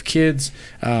 I don't have kids.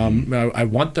 I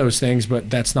want those things, but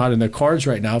that's not in the cards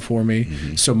right now for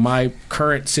me. So my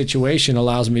current situation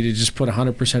allows me to just put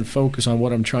 100% focus on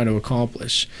what I'm trying to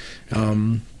accomplish.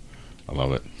 I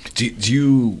love it. Do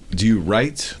you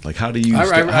write? Like how do you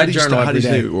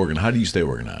stay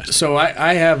organized? So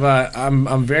I have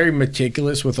I'm very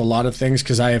meticulous with a lot of things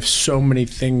because I have so many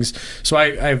things. So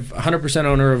I'm 100%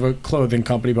 owner of a clothing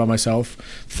company by myself,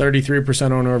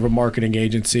 33% owner of a marketing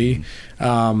agency.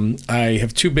 I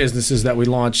have 2 businesses that we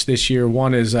launched this year.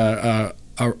 One is a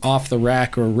off the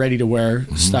rack or ready to wear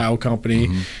style company,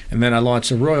 and then I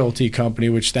launched a royalty company,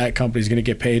 which that company is going to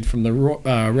get paid from the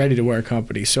ready to wear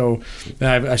company. So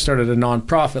I started a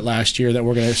nonprofit last year that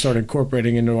we're going to start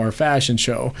incorporating into our fashion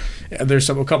show.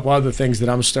 There's a couple other things that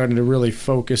I'm starting to really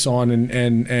focus on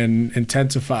and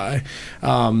intensify.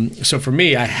 So for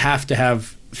me, I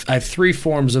have 3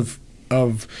 forms of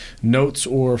of notes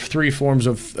or 3 forms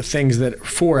of things that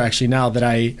 4 actually now that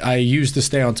I use to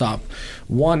stay on top.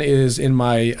 One is in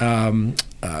my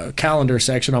calendar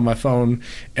section on my phone.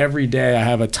 Every day I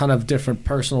have a ton of different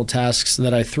personal tasks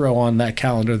that I throw on that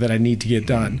calendar that I need to get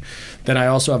done. Then I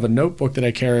also have a notebook that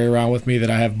I carry around with me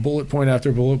that I have bullet point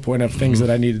after bullet point of things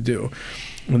that I need to do.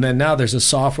 And then now there's a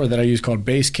software that I use called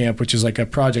Basecamp, which is like a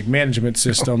project management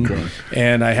system.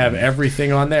 And I have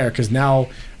everything on there because now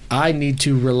I need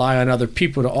to rely on other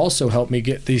people to also help me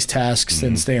get these tasks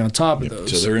and stay on top of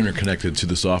those. So they're interconnected to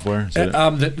the software?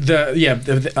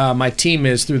 My team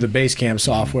is through the Basecamp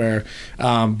software,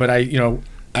 but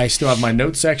I still have my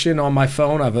notes section on my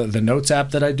phone. I have the notes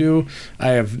app that I do. I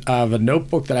have a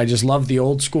notebook that I just love the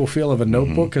old school feel of a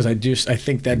notebook because I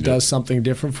think that does something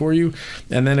different for you.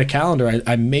 And then a calendar.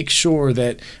 I make sure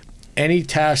that any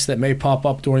tasks that may pop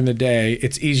up during the day,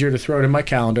 it's easier to throw it in my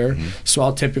calendar. So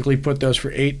I'll typically put those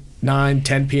for 8, 9,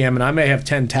 10 p.m. and I may have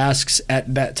 10 tasks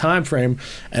at that time frame,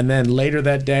 and then later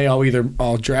that day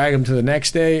I'll drag them to the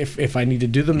next day if I need to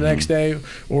do them the next day,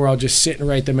 or I'll just sit and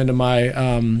write them into my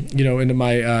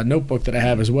notebook that I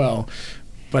have as well.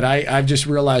 But I've just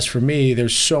realized for me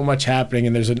there's so much happening,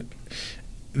 and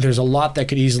there's a lot that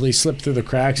could easily slip through the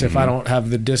cracks if I don't have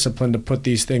the discipline to put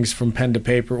these things from pen to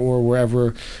paper or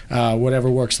wherever, whatever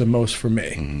works the most for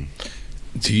me.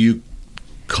 Do you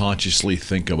consciously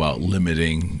think about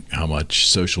limiting how much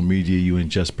social media you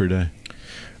ingest per day?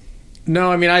 No,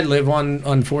 I mean,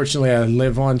 unfortunately, I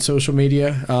live on social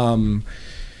media.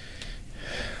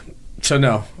 So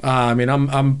no, I mean,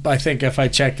 I think if I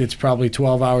checked, it's probably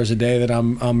 12 hours a day that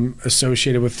I'm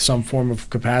associated with some form of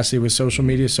capacity with social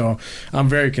media. So I'm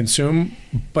very consumed,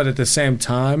 but at the same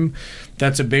time,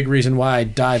 that's a big reason why I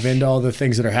dive into all the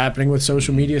things that are happening with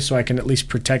social media, so I can at least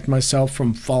protect myself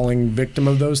from falling victim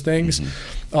of those things.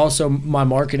 Also, my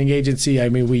marketing agency, I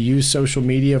mean, we use social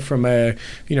media from an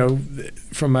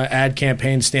ad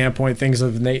campaign standpoint, things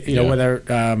of whether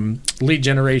lead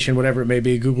generation, whatever it may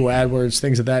be, Google AdWords,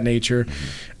 things of that nature.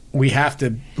 We have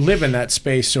to live in that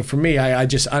space. So for me, I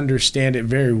just understand it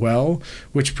very well,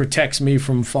 which protects me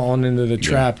from falling into the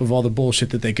trap of all the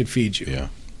bullshit that they could feed you. Yeah.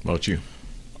 What about you?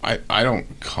 I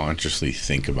don't consciously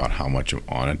think about how much I'm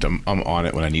on it. I'm on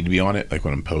it when I need to be on it, like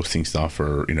when I'm posting stuff,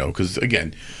 or because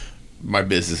again, my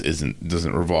business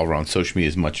doesn't revolve around social media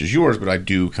as much as yours, but I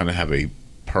do kind of have a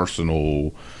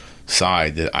personal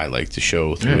side that I like to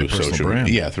show through social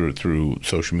media. Yeah, through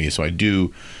social media. So I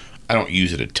don't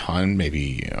use it a ton.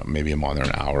 Maybe I'm on there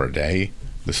an hour a day,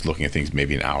 just looking at things,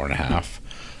 maybe an hour and a half.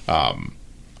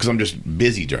 Because I'm just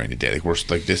busy during the day.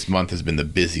 Like this month has been the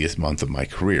busiest month of my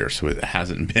career, so it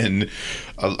hasn't been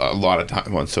a lot of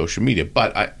time on social media.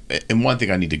 But one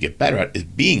thing I need to get better at is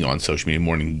being on social media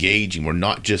more and engaging. We're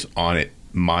not just on it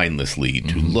mindlessly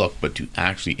to look, but to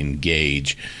actually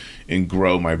engage and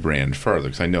grow my brand further.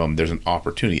 Because I know there's an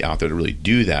opportunity out there to really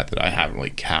do that I haven't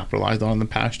really capitalized on in the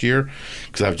past year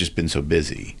because I've just been so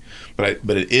busy. But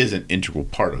it is an integral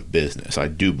part of business. I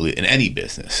do believe in any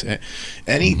business,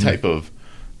 any type of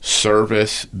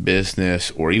service business,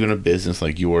 or even a business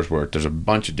like yours where there's a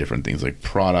bunch of different things like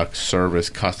product, service,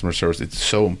 customer service. It's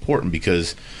so important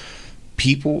because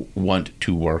people want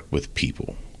to work with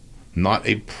people, not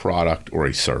a product or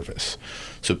a service.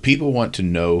 So people want to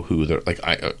know who they're like.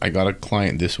 I got a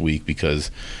client this week because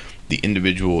the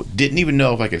individual didn't even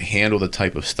know if I could handle the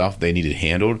type of stuff they needed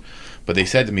handled, but they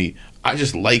said to me, I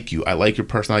just like you. I like your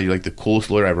personality. You're like the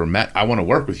coolest lawyer I ever met. I want to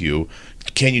work with you.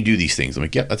 Can you do these things? I'm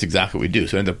like, yeah, that's exactly what we do.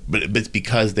 So but it's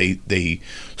because they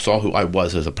saw who I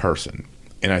was as a person.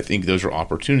 And I think those are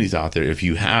opportunities out there. If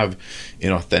you have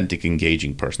an authentic,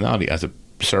 engaging personality as a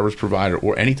service provider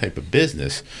or any type of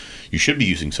business, you should be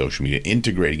using social media,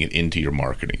 integrating it into your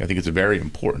marketing. I think it's very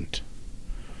important.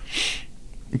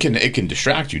 It can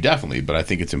distract you, definitely, but I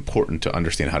think it's important to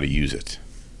understand how to use it.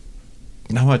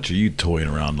 How much are you toying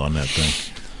around on that thing?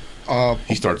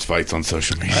 He starts fights on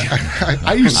social media.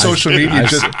 I use social media.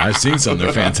 I've seen some.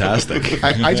 They're fantastic.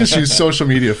 I just use social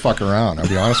media to fuck around. I'll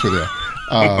be honest with you.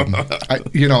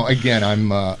 Again,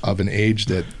 I'm of an age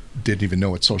that didn't even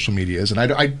know what social media is, and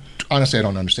I honestly I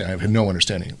don't understand. I have no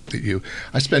understanding that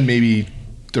I spend maybe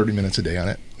 30 minutes a day on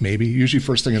it, usually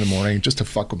first thing in the morning, just to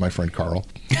fuck with my friend Carl.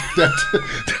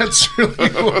 That's really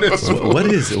what it's for.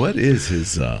 What is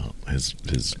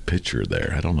his picture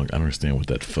there? I don't know. I don't understand what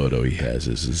that photo he has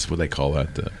is. Is what they call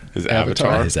that? His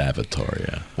avatar. His avatar.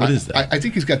 Yeah. What is that? I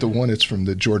think he's got the one that's from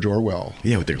the George Orwell.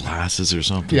 Yeah, with their glasses or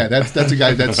something. Yeah, that's a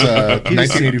guy that's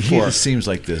 1984. He just seems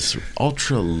like this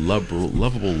ultra lovable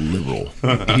liberal.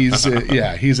 He's a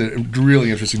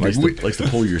really interesting dude. Likes to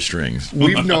pull your strings.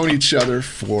 We've known each other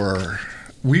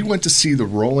we went to see the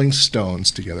Rolling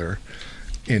Stones together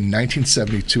in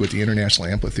 1972 at the International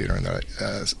Amphitheater on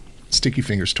the Sticky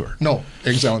Fingers tour. No,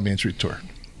 Exile on Main Street tour.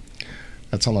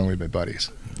 That's how long we've been buddies.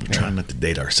 We're trying not to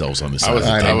date ourselves on this. I was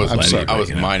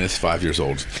sorry. minus 5 years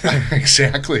old.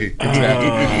 Exactly.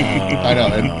 I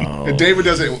know. And David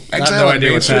does it. Exile on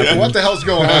Main Street. What the hell's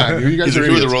going on? You guys These are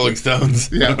who idiots. the Rolling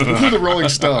Stones. Yeah, who the Rolling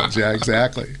Stones. Yeah,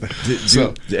 exactly.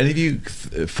 Do any of you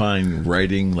find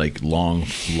writing like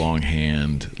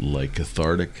longhand like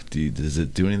cathartic? Does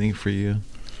it do anything for you?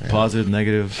 Positive,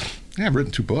 negative? Yeah, I've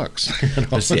written 2 books.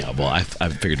 Yeah, well, I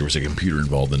figured there was a computer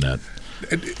involved in that.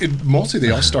 Mostly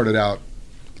they all started out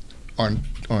on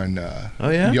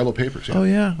yellow papers. Oh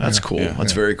yeah, that's cool. Yeah.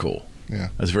 That's very cool. Yeah,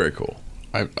 that's very cool.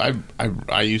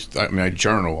 I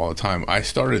journal all the time. I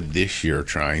started this year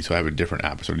trying, so I have a different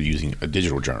app. I started using a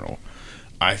digital journal.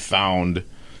 I found,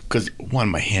 because one,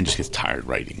 my hand just gets tired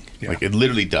writing. Yeah. Like it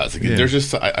literally does. Like there's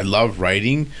just, I love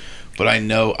writing, but I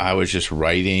know I was just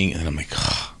writing, and then I'm like,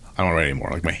 I don't want to write anymore.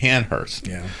 Like my hand hurts.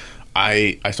 Yeah.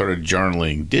 I started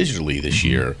journaling digitally this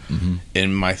year,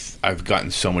 and I've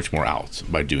gotten so much more out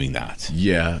by doing that.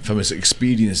 Yeah, from an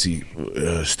expediency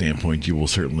standpoint, you will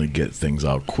certainly get things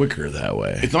out quicker that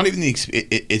way. It's not even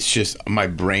it's just my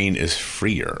brain is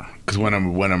freer, because when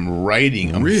I'm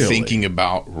writing, I'm Really? thinking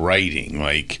about writing,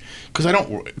 like because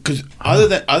other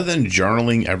than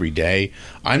journaling every day,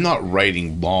 I'm not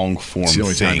writing long form. It's the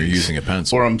only things, time you're using a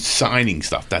pencil. or I'm signing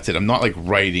stuff. That's it. I'm not like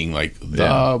writing like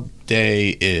the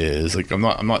day is like I'm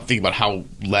not thinking about how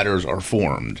letters are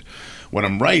formed. When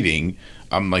I'm writing,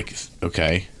 I'm like,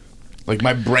 okay, like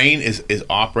my brain is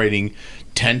operating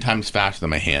 10 times faster than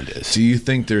my hand is. Do you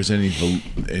think there's any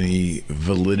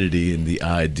validity in the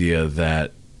idea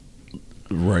that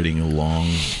writing a long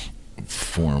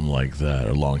form like that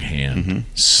or longhand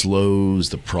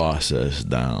slows the process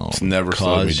down? It's never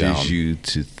slowed me down. Causes you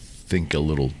to think a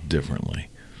little differently.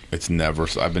 It's never.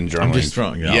 I've been journaling. I'm just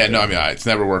throwing it out Yeah, there. no, I mean, it's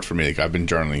never worked for me. Like I've been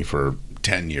journaling for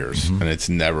 10 years, and it's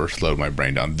never slowed my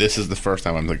brain down. This is the first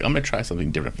time I'm like, I'm gonna try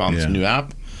something different. Found this new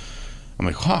app. I'm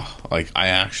like, like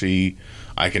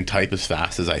I can type as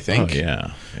fast as I think. Oh,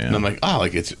 yeah. And I'm like,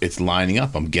 like it's lining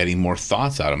up. I'm getting more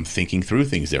thoughts out. I'm thinking through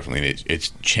things differently. And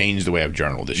it's changed the way I've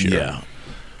journaled this year. Yeah.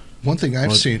 One thing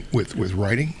I've seen with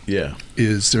writing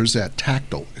is there's that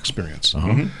tactile experience,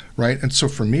 right? And so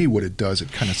for me, what it does,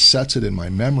 it kind of sets it in my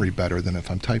memory better than if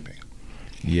I'm typing.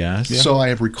 Yes. So I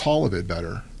have recall of it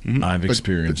better. I've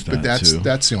experienced but that too.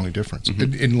 that's the only difference.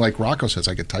 And like Rocco says,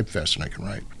 I can type faster than I can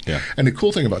write. Yeah. And the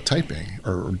cool thing about typing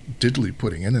or digitally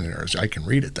putting in there is I can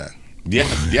read it then. Yeah.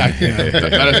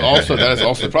 That is also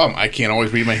the problem. I can't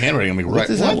always read my handwriting. I'm like, what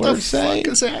does that word say? What the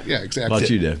fuck is that? Yeah, exactly. How about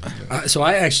you, Dave? So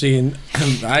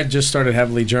I just started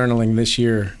heavily journaling this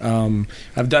year.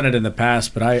 I've done it in the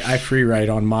past, but I free write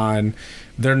on mine.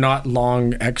 They're not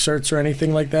long excerpts or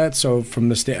anything like that. So from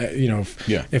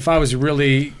the if I was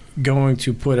really going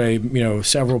to put a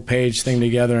several page thing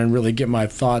together and really get my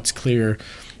thoughts clear,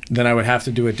 then I would have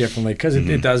to do it differently, because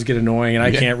it does get annoying, and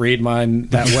I can't read mine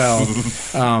that well.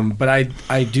 But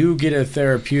I do get a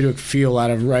therapeutic feel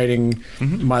out of writing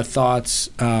my thoughts,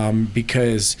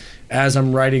 because as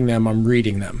I'm writing them, I'm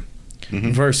reading them.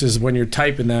 Versus when you're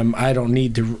typing them, I don't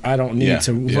need to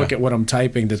look at what I'm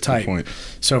typing to type. point.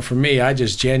 So for me, I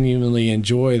just genuinely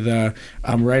enjoy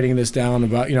I'm writing this down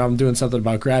about, I'm doing something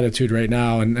about gratitude right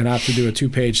now, and I have to do a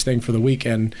 2-page thing for the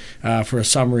weekend for a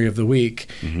summary of the week.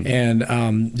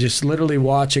 And just literally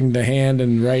watching the hand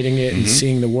and writing it and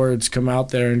seeing the words come out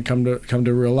there and come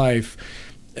to real life.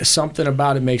 Something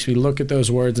about it makes me look at those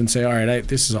words and say, all right,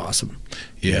 this is awesome.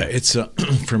 Yeah, it's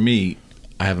for me,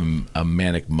 I have a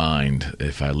manic mind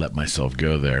if I let myself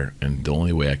go there, and the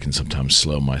only way I can sometimes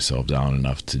slow myself down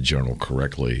enough to journal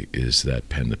correctly is that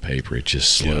pen to paper. It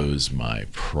just slows my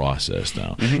process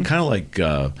down. Kind of like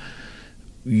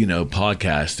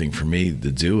podcasting for me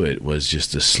to do it was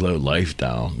just to slow life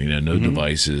down. No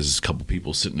devices, a couple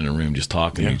people sitting in a room just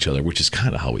talking to each other, which is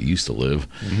kind of how we used to live.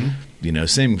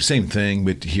 Same thing,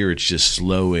 but here it's just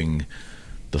slowing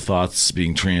the thoughts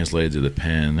being translated to the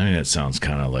pen. I mean, that sounds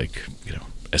kind of like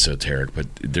esoteric, but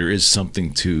there is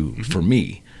something to for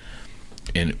me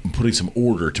in putting some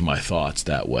order to my thoughts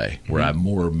that way, where I'm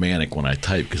more manic when I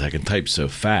type, because I can type so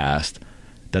fast.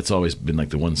 That's always been like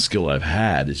the one skill I've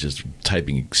had, is just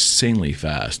typing insanely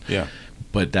fast. Yeah.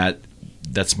 But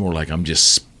that's more like I'm just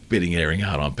spitting everything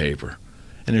out on paper,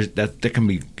 and that can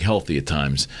be healthy at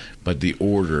times. But the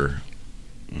order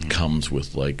comes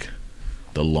with like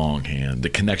the longhand, the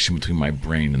connection between my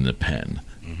brain and the pen.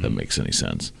 That makes any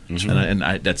sense. And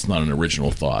I that's not an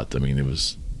original thought. I mean, it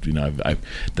was I've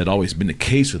that always been the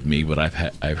case with me, but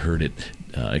I've heard it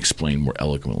explained more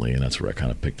eloquently, and that's where I kind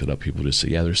of picked it up. People just say,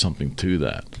 yeah, there's something to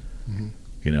that.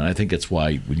 You know, I think that's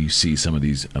why when you see some of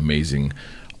these amazing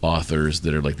authors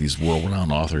that are like these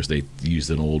world-renowned authors, they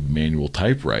used an old manual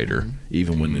typewriter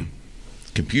even when the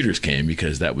computers came,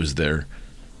 because that was their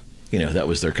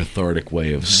cathartic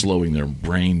way of slowing their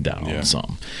brain down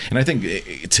some. And I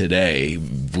think today,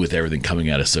 with everything coming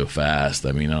at us so fast,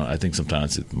 I mean, I think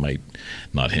sometimes it might,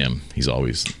 not him, he's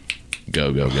always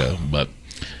go, but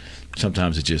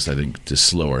sometimes it just, I think, to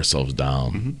slow ourselves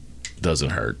down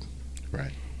doesn't hurt.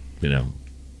 Right. You know,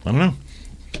 I don't know.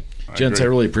 Gents, I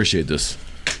really appreciate this.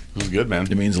 It was good, man.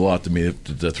 It means a lot to me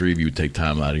that the three of you would take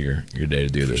time out of your day to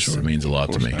do this. Sure. It means a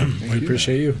lot to me. We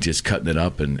appreciate you. Just cutting it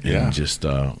up and just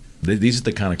these are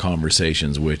the kind of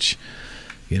conversations which,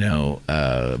 you know,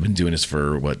 I've been doing this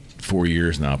for 4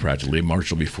 years now practically. March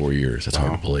will be 4 years. That's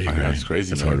hard to believe. Right? That's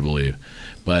crazy. That's hard to believe.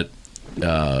 But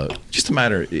just a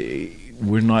matter.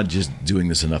 We're not just doing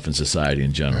this enough in society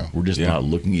in general. We're just not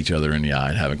looking each other in the eye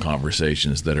and having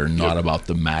conversations that are not about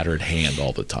the matter at hand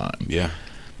all the time. Yeah.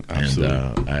 Absolutely.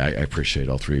 And I appreciate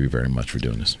all three of you very much for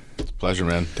doing this. Pleasure,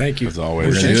 man. Thank you. As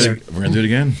always. We're going to do it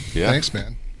again. Yeah. Thanks,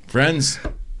 man. Friends,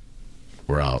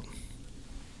 we're out.